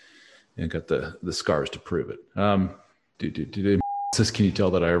that, and got the scars to prove it. Says, can you tell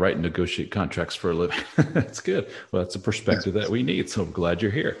that I write and negotiate contracts for a living? That's good. Well, that's a perspective that we need. So I'm glad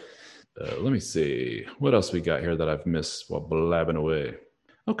you're here. Let me see. What else we got here that I've missed while blabbing away?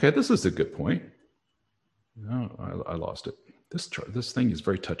 Okay, this is a good point. No, I lost it. This thing is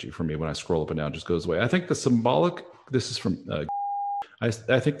very touchy for me when I scroll up and down, it just goes away. I think the symbolic, this is from, I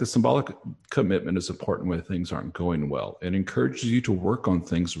think the symbolic commitment is important when things aren't going well. It encourages you to work on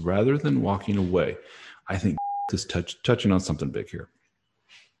things rather than walking away. I think is touching on something big here,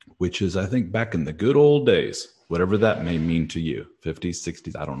 which is, I think, back in the good old days, whatever that may mean to you, 50s,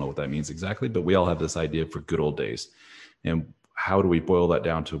 60s, I don't know what that means exactly, but we all have this idea for good old days. And how do we boil that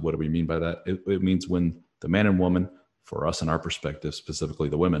down to what do we mean by that? It means when the man and woman, for us in our perspective, specifically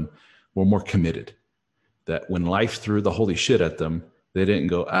the women, were more committed. That when life threw the holy shit at them, they didn't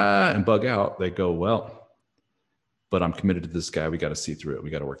go, and bug out. They go, well, but I'm committed to this guy. We got to see through it. We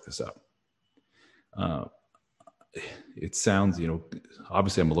got to work this out. It sounds,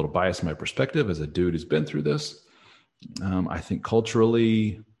 obviously I'm a little biased in my perspective as a dude who's been through this. I think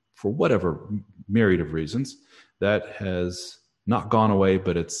culturally, for whatever myriad of reasons, that has not gone away,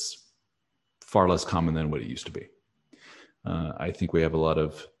 but it's far less common than what it used to be. I think we have a lot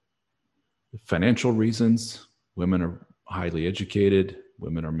of financial reasons. Women are highly educated.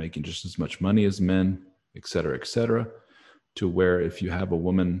 Women are making just as much money as men, et cetera, to where if you have a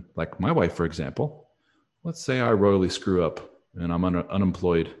woman like my wife, for example, let's say I royally screw up and I'm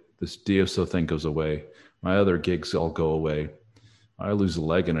unemployed. This DSO thing goes away. My other gigs all go away. I lose a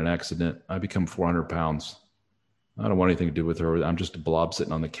leg in an accident. I become 400 pounds. I don't want anything to do with her. I'm just a blob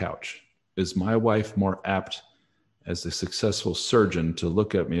sitting on the couch. Is my wife more apt as a successful surgeon to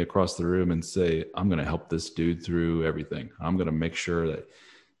look at me across the room and say, I'm going to help this dude through everything. I'm going to make sure that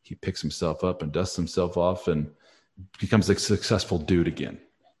he picks himself up and dusts himself off and becomes a successful dude again?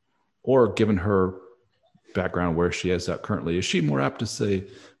 Or given her background where she is at currently, is she more apt to say,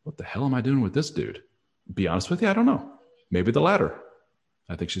 what the hell am I doing with this dude? Be honest with you, I don't know. Maybe the latter.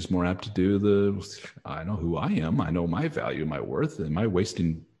 I think she's more apt to do I know who I am. I know my value, my worth. Am I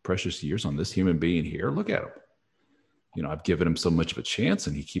wasting precious years on this human being here? Look at him. I've given him so much of a chance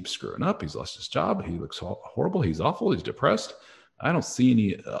and he keeps screwing up. He's lost his job. He looks horrible. He's awful. He's depressed. I don't see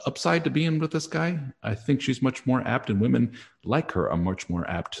any upside to being with this guy. I think she's much more apt, and women like her are much more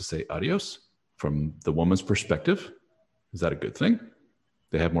apt to say adios. From the woman's perspective, is that a good thing?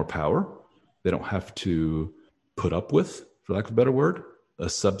 They have more power. They don't have to put up with, for lack of a better word, a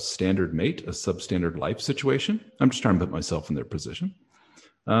substandard mate, a substandard life situation. I'm just trying to put myself in their position.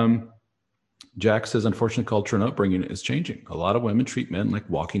 Jack says, unfortunately, culture and upbringing is changing. A lot of women treat men like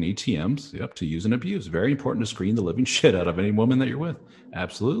walking ATMs, to use and abuse. Very important to screen the living shit out of any woman that you're with.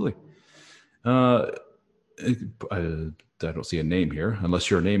 Absolutely. I don't see a name here, unless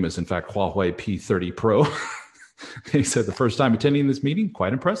your name is, in fact, Huawei P30 Pro. He said, the first time attending this meeting,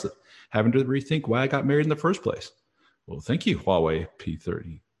 quite impressive. Having to rethink why I got married in the first place. Well, thank you, Huawei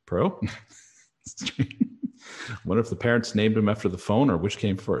P30 Pro. I wonder if the parents named him after the phone or which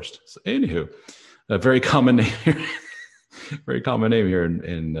came first. So, anywho, a very common name here. Very common name here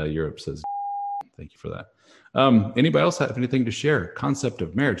in Europe, says. Thank you for that. Anybody else have anything to share? Concept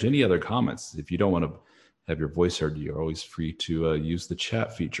of marriage, any other comments? If you don't want to have your voice heard, you're always free to use the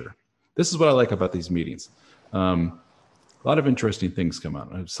chat feature. This is what I like about these meetings. A lot of interesting things come out.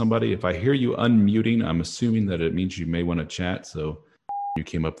 If I hear you unmuting, I'm assuming that it means you may want to chat. So you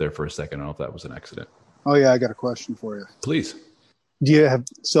came up there for a second. I don't know if that was an accident. Oh yeah, I got a question for you. Please.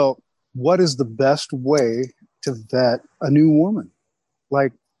 What is the best way to vet a new woman?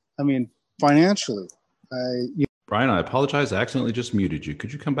 Financially. Brian, I apologize. I accidentally just muted you.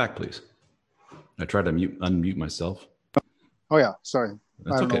 Could you come back, please? I tried to unmute myself. Oh yeah, sorry.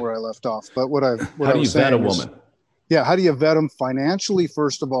 That's I don't okay. know where I left off. But how do you vet a woman? How do you vet them financially,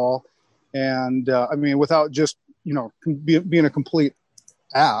 first of all? And without just, being a complete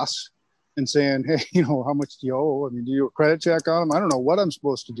ass and saying, hey, how much do you owe? Do you do a credit check on them? I don't know what I'm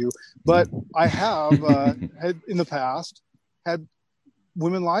supposed to do. But I have had in the past had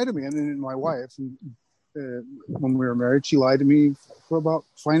women lie to me, and my wife, when we were married, she lied to me for about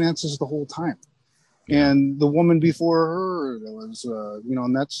finances the whole time. Yeah. And the woman before her, there was,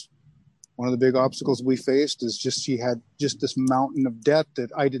 and that's one of the big obstacles we faced is just she had just this mountain of debt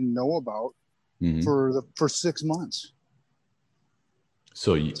that I didn't know about. Mhm. for the first 6 months.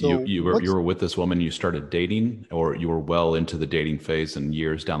 So So you were with this woman, you started dating, or you were well into the dating phase, and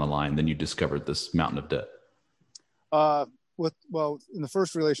years down the line, then you discovered this mountain of debt. In the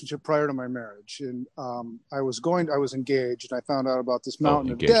first relationship prior to my marriage, and I was engaged, and I found out about this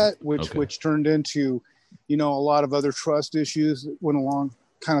mountain of engagement. debt, which Okay. which turned into, a lot of other trust issues that went along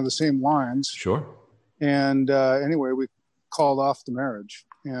kind of the same lines. Sure. And anyway, we called off the marriage,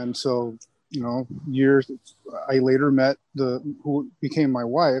 and so years I later met who became my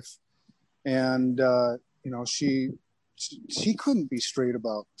wife, and she couldn't be straight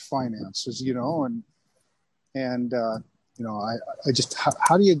about finances, I just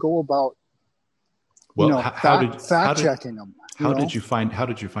how do you go about fact checking them? How did you find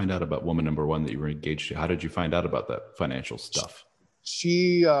out about woman number one that you were engaged to? How did you find out about that financial stuff?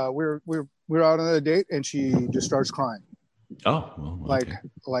 She we're out on a date, and she just starts crying. Oh, well, okay.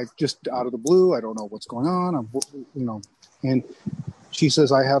 like just out of the blue. I don't know what's going on. And she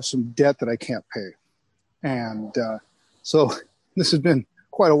says, I have some debt that I can't pay. And so this has been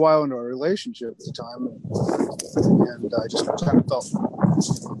quite a while into our relationship at the time. And I just kind of felt,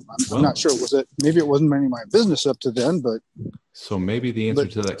 I'm not sure, maybe it wasn't any of my business up to then, but. So maybe the answer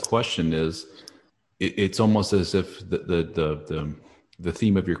to that question is, it's almost as if the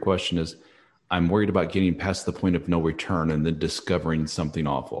theme of your question is, I'm worried about getting past the point of no return and then discovering something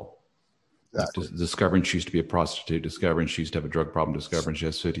awful. Exactly. Discovering she used to be a prostitute, discovering she used to have a drug problem, discovering she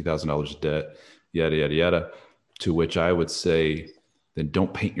has $50,000 of debt, yada, yada, yada. To which I would say, then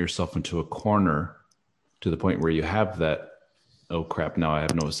don't paint yourself into a corner to the point where you have that, oh crap, now I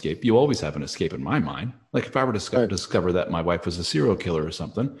have no escape. You always have an escape in my mind. Like if I were to discover that my wife was a serial killer or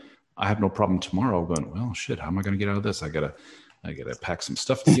something, I have no problem tomorrow going, well, shit, how am I going to get out of this? I gotta pack some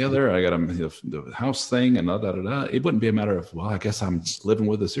stuff together. I got the house thing and da, da, da, da. It wouldn't be a matter of, well, I guess I'm living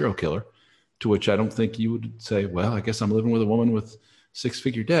with a serial killer, to which I don't think you would say, well, I guess I'm living with a woman with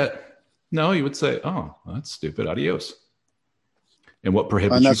 6-figure debt. No, you would say, oh, well, that's stupid. Adios. And what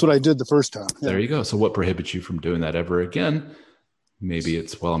prohibits And that's what I did the first time. There you go. So what prohibits you from doing that ever again? Maybe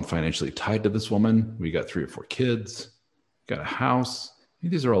it's, well, I'm financially tied to this woman. We got 3 or 4 kids, got a house.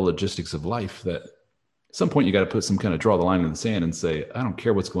 These are all logistics of life that at some point you got to put some kind of draw the line in the sand and say, I don't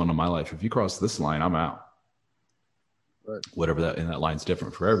care what's going on in my life. If you cross this line, I'm out. Right. Whatever that line's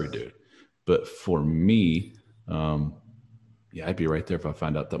different for every dude. But for me, I'd be right there if I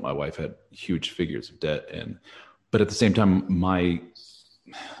found out that my wife had huge figures of debt. But at the same time, my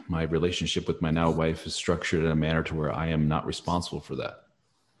relationship with my now wife is structured in a manner to where I am not responsible for that.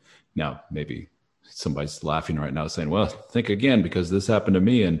 Now, maybe somebody's laughing right now saying, well, think again, because this happened to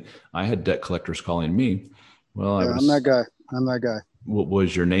me and I had debt collectors calling me. Well, I'm that guy. What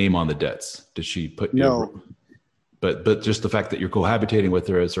was your name on the dets? Did she put you? No. But just the fact that you're cohabitating with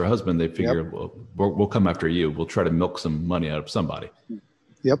her as her husband, they figure, well, we'll come after you. We'll try to milk some money out of somebody.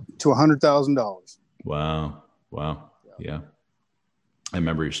 Yep. To $100,000. Wow. Yeah. I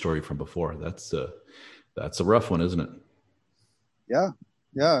remember your story from before. That's a rough one, isn't it? Yeah.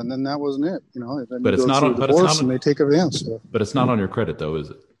 Yeah. And then that wasn't it, But it's not on divorce, and they take everything. So. But it's not on your credit though,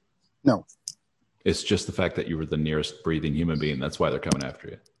 is it? No. It's just the fact that you were the nearest breathing human being. That's why they're coming after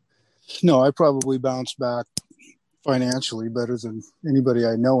you. No, I probably bounced back financially better than anybody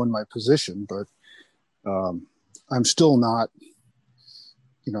I know in my position, but I'm still not,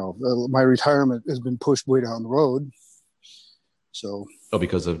 my retirement has been pushed way down the road. So. Oh,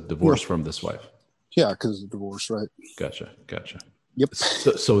 because of divorce from this wife. Yeah, because of divorce, right? Gotcha. Yep.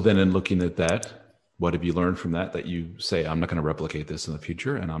 So then in looking at that, what have you learned from that you say, I'm not going to replicate this in the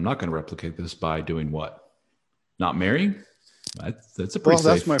future, and I'm not going to replicate this by doing what? Not marrying? That's a pretty safe. Well,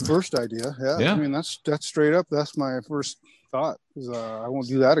 that's my first idea. Yeah. I mean, that's straight up. That's my first thought is I won't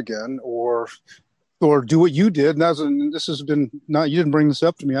do that again, or do what you did. And this has been you didn't bring this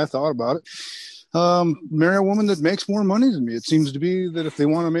up to me. I thought about it. Marry a woman that makes more money than me. It seems to be that if they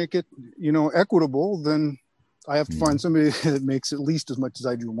want to make it, equitable, then I have to find somebody that makes at least as much as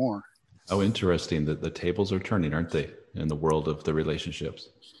I do more. Oh, interesting that the tables are turning, aren't they, in the world of the relationships?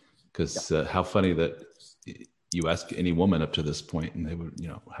 Because how funny that you ask any woman up to this point and they would,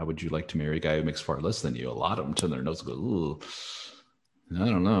 how would you like to marry a guy who makes far less than you? A lot of them turn their nose and go, ooh, I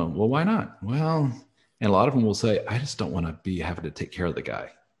don't know. Well, why not? Well, and a lot of them will say, I just don't want to be having to take care of the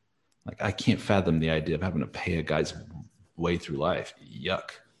guy. Like, I can't fathom the idea of having to pay a guy's way through life. Yuck.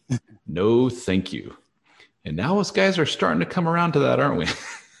 No, thank you. And now us guys are starting to come around to that, aren't we?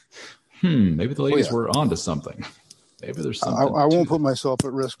 Maybe the ladies were onto something. Maybe there's something. I won't put myself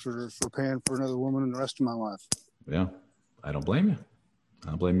at risk for paying for another woman in the rest of my life. Yeah. I don't blame you. I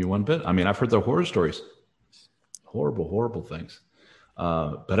don't blame you one bit. I mean, I've heard the horror stories. Horrible, horrible things.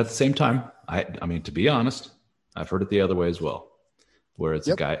 But at the same time, I mean, to be honest, I've heard it the other way as well, where it's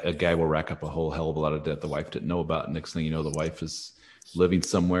a guy will rack up a whole hell of a lot of debt the wife didn't know about. Next thing you know, the wife is living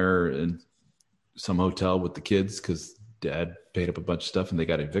somewhere in some hotel with the kids because dad paid up a bunch of stuff and they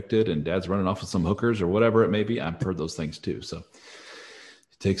got evicted and dad's running off with some hookers or whatever it may be. I've heard those things too. So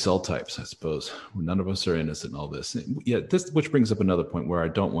it takes all types, I suppose. None of us are innocent in all this. Yeah, which brings up another point where I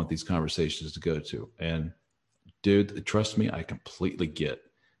don't want these conversations to go to. And dude, trust me, I completely get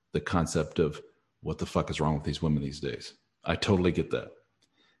the concept of what the fuck is wrong with these women these days. I totally get that.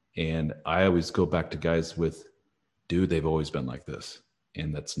 And I always go back to guys with, dude, they've always been like this.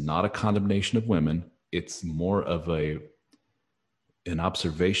 And that's not a condemnation of women. It's more of an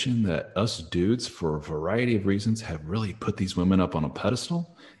observation that us dudes, for a variety of reasons, have really put these women up on a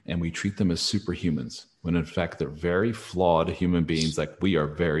pedestal and we treat them as superhumans, when in fact they're very flawed human beings, like we are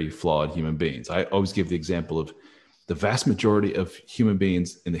very flawed human beings. I always give the example of the vast majority of human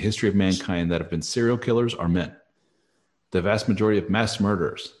beings in the history of mankind that have been serial killers are men. The vast majority of mass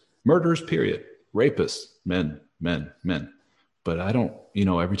murderers, period, rapists, men. But I don't,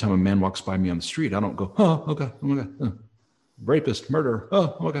 every time a man walks by me on the street, I don't go, oh God, oh my God, rapist, murderer,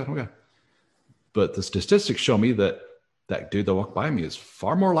 oh my God. But the statistics show me that dude that walked by me is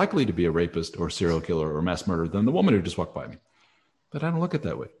far more likely to be a rapist or serial killer or mass murderer than the woman who just walked by me. But I don't look at it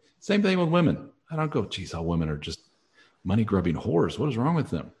that way. Same thing with women. I don't go, geez, all women are just money-grubbing whores. What is wrong with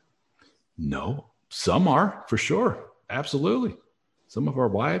them? No, some are, for sure. Absolutely. Some of our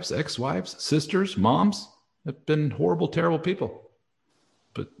wives, ex-wives, sisters, moms have been horrible, terrible people.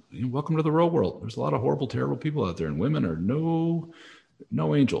 But welcome to the real world. There's a lot of horrible, terrible people out there, and women are no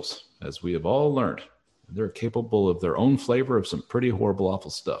angels, as we have all learned. They're capable of their own flavor of some pretty horrible,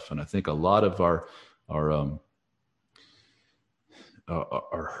 awful stuff. And I think a lot of our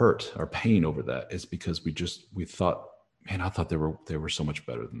hurt, our pain over that is because we thought, man, I thought they were so much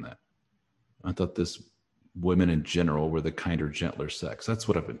better than that. I thought women in general were the kinder, gentler sex. That's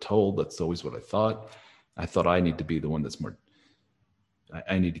what I've been told. That's always what I thought. I thought I need to be the one that's more,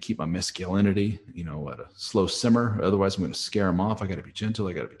 I need to keep my masculinity, at a slow simmer. Otherwise I'm going to scare them off. I got to be gentle.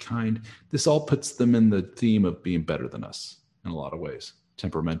 I got to be kind. This all puts them in the theme of being better than us in a lot of ways,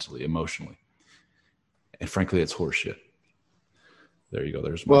 temperamentally, emotionally. And frankly, it's horseshit. There you go.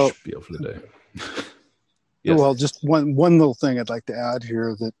 There's my spiel for the day. Yes. Well, just one little thing I'd like to add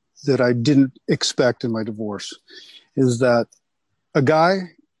here that I didn't expect in my divorce is that a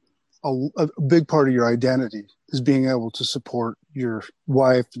big part of your identity is being able to support your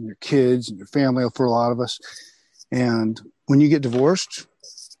wife and your kids and your family for a lot of us. And when you get divorced,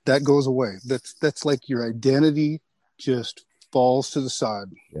 that goes away. That's like your identity just falls to the side.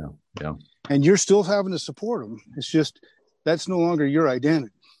 Yeah. And you're still having to support them. It's just, that's no longer your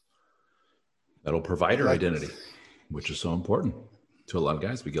identity. That'll provide our identity, which is so important to a lot of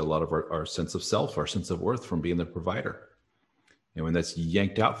guys. We get a lot of our sense of self, our sense of worth from being the provider. And when that's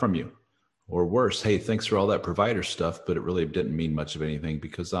yanked out from you, or worse, hey, thanks for all that provider stuff, but it really didn't mean much of anything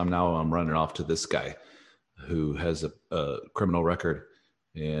because I'm running off to this guy who has a criminal record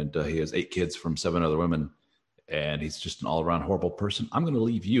and he has 8 kids from 7 other women and he's just an all-around horrible person. I'm going to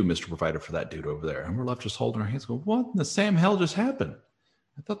leave you, Mr. Provider, for that dude over there. And we're left just holding our hands going, what in the Sam hell just happened?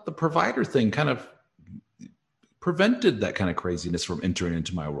 I thought the provider thing kind of prevented that kind of craziness from entering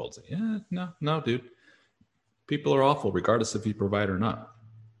into my world. Yeah, no, dude. People are awful, regardless if you provide or not.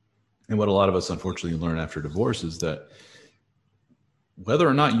 And what a lot of us unfortunately learn after divorce is that whether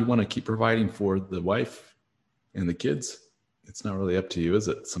or not you want to keep providing for the wife and the kids, it's not really up to you, is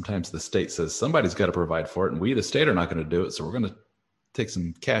it? Sometimes the state says somebody's got to provide for it, and we, the state, are not going to do it. So we're going to take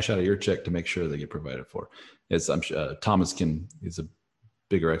some cash out of your check to make sure they get provided for. As I'm sure Thomas is a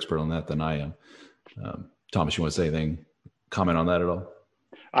bigger expert on that than I am. Thomas, you want to say anything? Comment on that at all?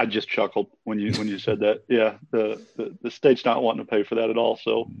 I just chuckled when you said that. Yeah, the state's not wanting to pay for that at all.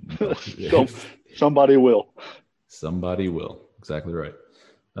 So, somebody will. Somebody will. Exactly right.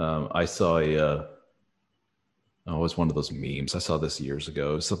 I saw it was one of those memes. I saw this years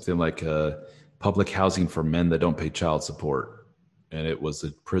ago. Something like public housing for men that don't pay child support, and it was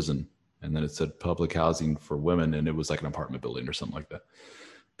a prison. And then it said public housing for women, and it was like an apartment building or something like that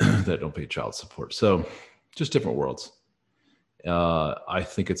that don't pay child support. So, just different worlds. I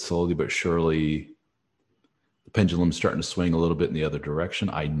think it's slowly but surely the pendulum's starting to swing a little bit in the other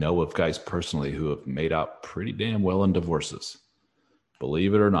direction. I know of guys personally who have made out pretty damn well in divorces,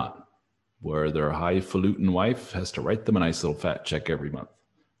 believe it or not, where their highfalutin wife has to write them a nice little fat check every month,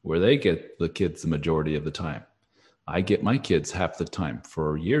 where they get the kids the majority of the time. I get my kids half the time.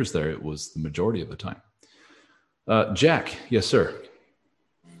 For years there, it was the majority of the time. Jack, yes, sir.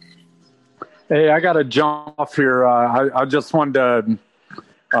 Hey, I got to jump off here. I just wanted to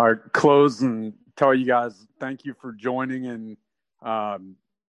close and tell you guys thank you for joining, and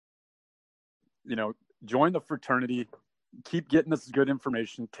join the fraternity. Keep getting us good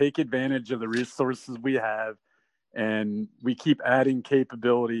information. Take advantage of the resources we have, and we keep adding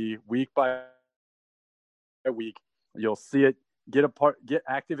capability week by week. You'll see it. Get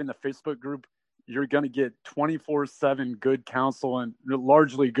active in the Facebook group. You're going to get 24/7 good counsel, and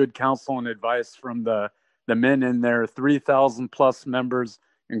largely good counsel and advice from the men in there. 3,000 plus members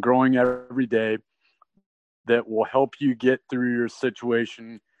and growing every day that will help you get through your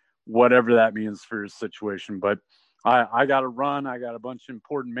situation, whatever that means for your situation. But I got to run. I got a bunch of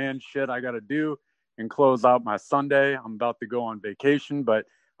important man shit I got to do and close out my Sunday. I'm about to go on vacation, but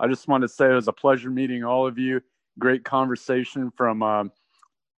I just want to say it was a pleasure meeting all of you. Great conversation from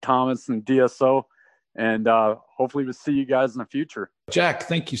Thomas and DSO, and hopefully we'll see you guys in the future. Jack,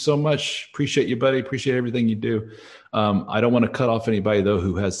 thank you so much. Appreciate you, buddy. Appreciate everything you do. I don't want to cut off anybody, though,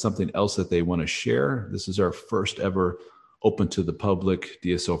 who has something else that they want to share. This is our first ever open to the public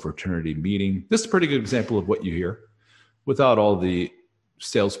DSO fraternity meeting. This is a pretty good example of what you hear without all the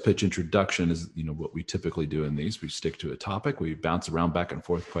sales pitch introduction. Is what we typically do in these. We stick to a topic. We bounce around back and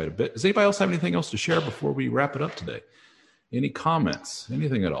forth quite a bit. Does anybody else have anything else to share before we wrap it up today? Any comments?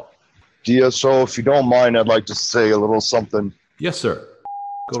 Anything at all? DSO, if you don't mind, I'd like to say a little something. Yes, sir.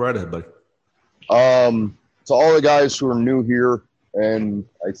 Go right ahead, buddy. To all the guys who are new here, and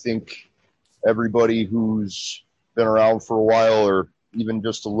I think everybody who's been around for a while or even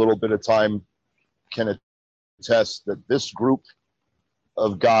just a little bit of time can attest that this group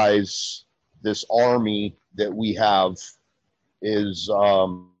of guys, this army that we have is,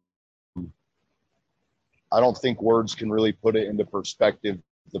 I don't think words can really put it into perspective,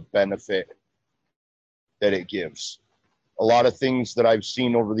 the benefit that it gives. A lot of things that I've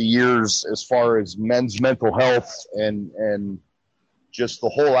seen over the years as far as men's mental health and just the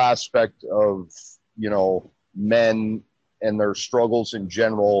whole aspect of, men and their struggles in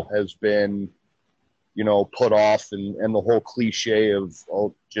general has been, put off, and the whole cliche of,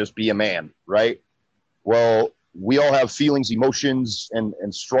 oh, just be a man, right? Well, we all have feelings, emotions,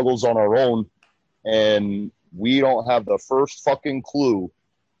 and struggles on our own, and we don't have the first fucking clue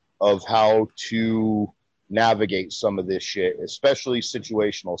of how to navigate some of this shit, especially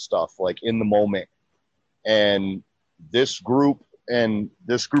situational stuff, like in the moment. And this group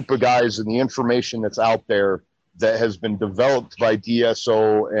of guys and the information that's out there that has been developed by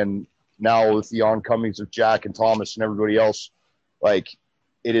DSO, and now with the oncomings of Jack and Thomas and everybody else, like,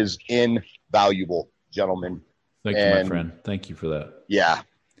 it is invaluable, gentlemen. Thank you, my friend. Thank you for that. Yeah.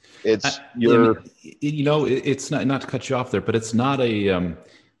 It's it's not to cut you off there, but it's not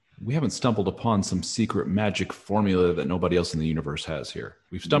we haven't stumbled upon some secret magic formula that nobody else in the universe has here.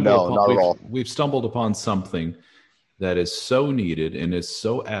 We've stumbled upon something that is so needed and is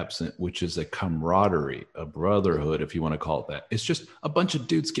so absent, which is a camaraderie, a brotherhood, if you want to call it that. It's just a bunch of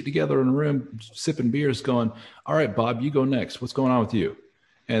dudes get together in a room, sipping beers, going, all right, Bob, you go next. What's going on with you?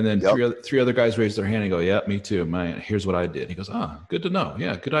 And then three other guys raise their hand and go, yeah, me too. Man, here's what I did. He goes, good to know.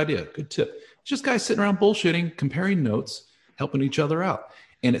 Yeah, good idea. Good tip. It's just guys sitting around bullshitting, comparing notes, helping each other out.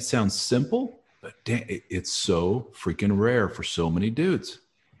 And it sounds simple, but damn, it's so freaking rare for so many dudes.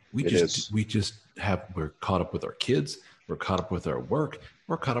 We're caught up with our kids. We're caught up with our work.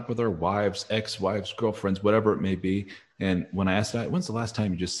 We're caught up with our wives, ex-wives, girlfriends, whatever it may be. And when I asked that, when's the last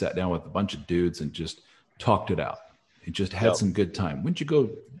time you just sat down with a bunch of dudes and just talked it out and just had some good time? When'd you go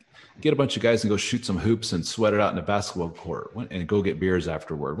get a bunch of guys and go shoot some hoops and sweat it out in a basketball court and go get beers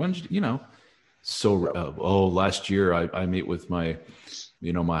afterward? When'd you, last year I meet with my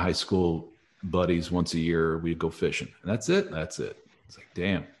high school buddies once a year. We'd go fishing. And that's it. It's like,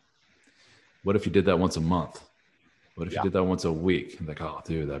 damn. What if you did that once a month? What if you did that once a week? I'm like, oh,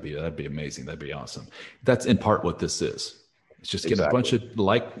 dude, that'd be amazing. That'd be awesome. That's in part what this is. It's just getting a bunch of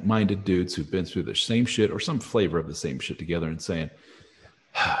like-minded dudes who've been through the same shit or some flavor of the same shit together and saying,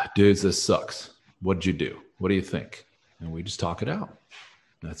 dudes, this sucks. What did you do? What do you think? And we just talk it out.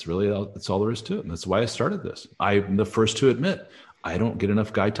 That's all there is to it. And that's why I started this. I'm the first to admit, I don't get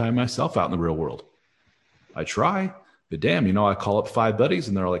enough guy time myself out in the real world. I try. But damn, I call up 5 buddies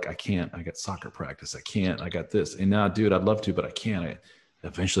and they're like, I can't. I got soccer practice. I can't. I got this. And now, dude, I'd love to, but I can't.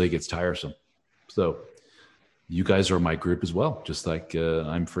 Eventually it gets tiresome. So you guys are my group as well, just like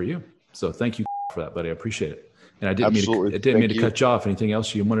I'm for you. So thank you for that, buddy. I appreciate it. And I didn't mean to cut you off. Anything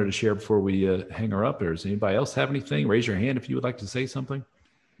else you wanted to share before we hang her up? Or does anybody else have anything? Raise your hand if you would like to say something.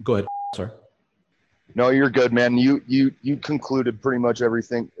 Go ahead, sir. No, you're good, man. You concluded pretty much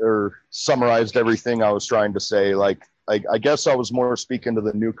everything or summarized everything I was trying to say. Like, like, I guess I was more speaking to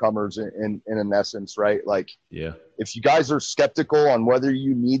the newcomers in an essence, right? Like, Yeah. if you guys are skeptical on whether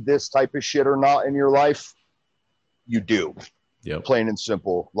you need this type of shit or not in your life, you do. Yep. Plain and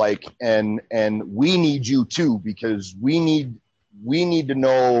simple. Like, and we need you too, because we need to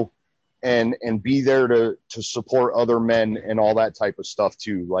know and be there to support other men and all that type of stuff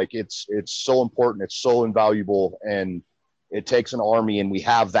too. Like, it's so important. It's so invaluable, and it takes an army, and we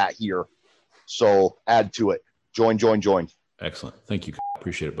have that here. So add to it. Join. Excellent. Thank you.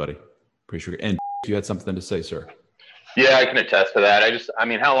 Appreciate it, buddy. Appreciate it. And you had something to say, sir. Yeah, I can attest to that. I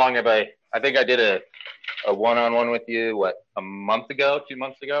mean, how long have I think I did a one-on-one with you, what, a month ago, 2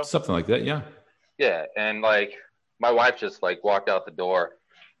 months ago? Something like that. Yeah. Yeah. And like, my wife just like walked out the door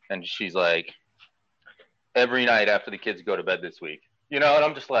and she's like, every night after the kids go to bed this week, you know, and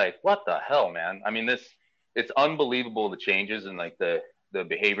I'm just like, what the hell, man? I mean, it's unbelievable, the changes in like the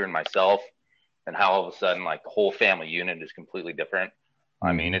behavior in myself, and how all of a sudden like the whole family unit is completely different.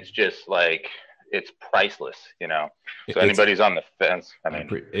 I mean, it's just like, it's priceless, you know. So anybody's on the fence, I mean,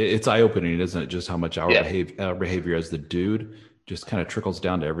 it's eye-opening, isn't it? Just how much our behavior as the dude just kind of trickles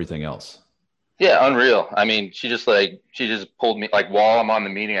down to everything else. Yeah, unreal. I mean, she just pulled me, like, while I'm on the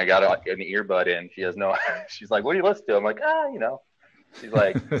meeting, I got an earbud in. She has no, she's like, what do you listen to? I'm like, you know. She's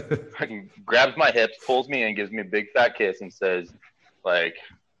like, fucking grabs my hips, pulls me in, gives me a big fat kiss, and says, like,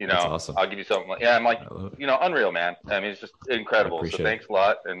 you know, awesome. I'll give you something. Yeah, I'm like, you know, unreal, man. I mean, it's just incredible. So thanks a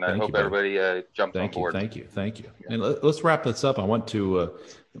lot, and I hope everybody jumps on board. Thank you. Yeah. And let's wrap this up. I want to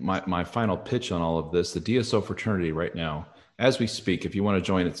my final pitch on all of this. The DSO fraternity right now, as we speak, if you want to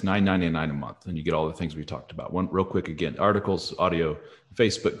join, it's $9.99 a month, and you get all the things we talked about. One real quick again: articles, audio,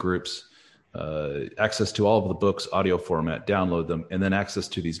 Facebook groups, access to all of the books, audio format, download them, and then access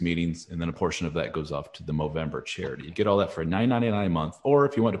to these meetings. And then a portion of that goes off to the Movember charity. You get all that for $9.99 a month, or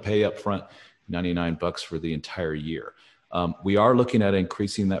if you want to pay up front, $99 for the entire year. We are looking at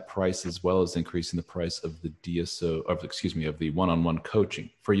increasing that price, as well as increasing the price of the DSO, of the one-on-one coaching.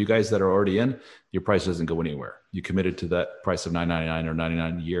 For you guys that are already in, your price doesn't go anywhere. You committed to that price of $9.99 or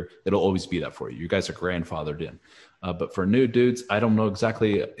 $99 a year. It'll always be that for you. You guys are grandfathered in. But for new dudes, I don't know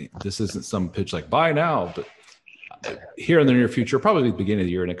exactly. This isn't some pitch like buy now, but here in the near future, probably the beginning of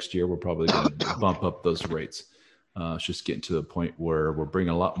the year, next year, we're probably going to bump up those rates. It's just getting to the point where we're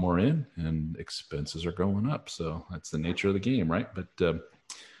bringing a lot more in and expenses are going up. So that's the nature of the game, right? But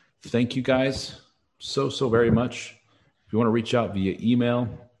thank you guys so very much. If you want to reach out via email,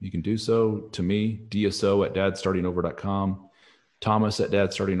 you can do so to me, dso@dadstartingover.com, Thomas at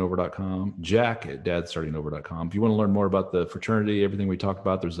dadstartingover.com, Jack at dadstartingover.com. If you want to learn more about the fraternity, everything we talked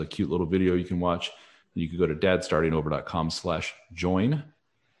about, there's a cute little video you can watch. You can go to dadstartingover.com/join.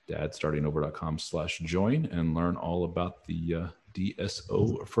 dadstartingover.com/join and learn all about the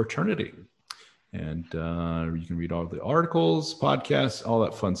DSO fraternity. And you can read all the articles, podcasts, all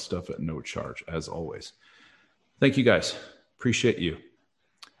that fun stuff at no charge, as always. Thank you guys. Appreciate you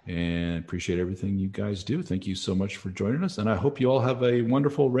and appreciate everything you guys do. Thank you so much for joining us. And I hope you all have a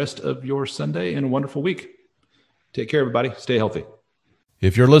wonderful rest of your Sunday and a wonderful week. Take care, everybody. Stay healthy.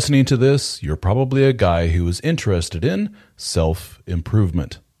 If you're listening to this, you're probably a guy who is interested in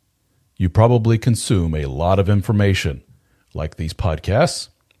self-improvement. You probably consume a lot of information, like these podcasts,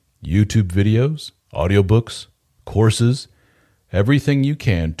 YouTube videos, audiobooks, courses, everything you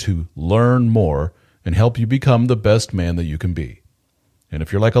can to learn more and help you become the best man that you can be. And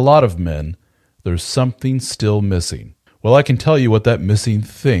if you're like a lot of men, there's something still missing. Well, I can tell you what that missing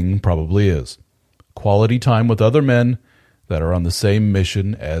thing probably is. Quality time with other men that are on the same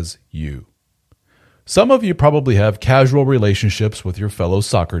mission as you. Some of you probably have casual relationships with your fellow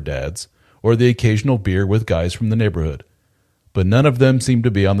soccer dads or the occasional beer with guys from the neighborhood, but none of them seem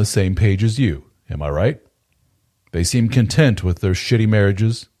to be on the same page as you. Am I right? They seem content with their shitty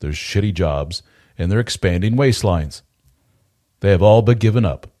marriages, their shitty jobs, and their expanding waistlines. They have all but given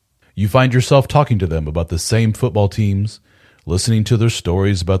up. You find yourself talking to them about the same football teams, listening to their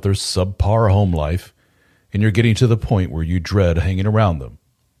stories about their subpar home life, and you're getting to the point where you dread hanging around them.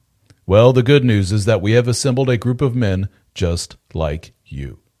 Well, the good news is that we have assembled a group of men just like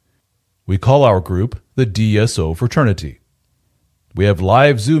you. We call our group the DSO Fraternity. We have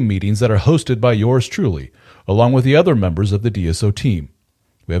live Zoom meetings that are hosted by yours truly, along with the other members of the DSO team.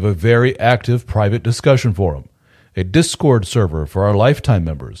 We have a very active private discussion forum, a Discord server for our lifetime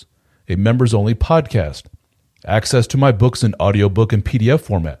members, a members-only podcast, access to my books in audiobook and PDF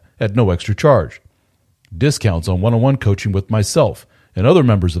format at no extra charge, discounts on one-on-one coaching with myself and other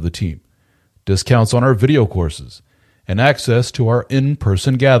members of the team, discounts on our video courses, and access to our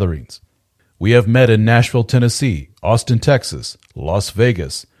in-person gatherings. We have met in Nashville, Tennessee, Austin, Texas, Las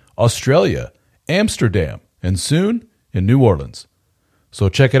Vegas, Australia, Amsterdam, and soon in New Orleans. So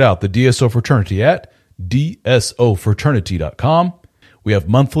check it out, the DSO Fraternity at dsofraternity.com. We have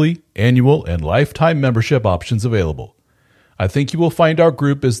monthly, annual, and lifetime membership options available. I think you will find our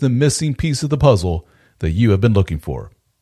group is the missing piece of the puzzle that you have been looking for.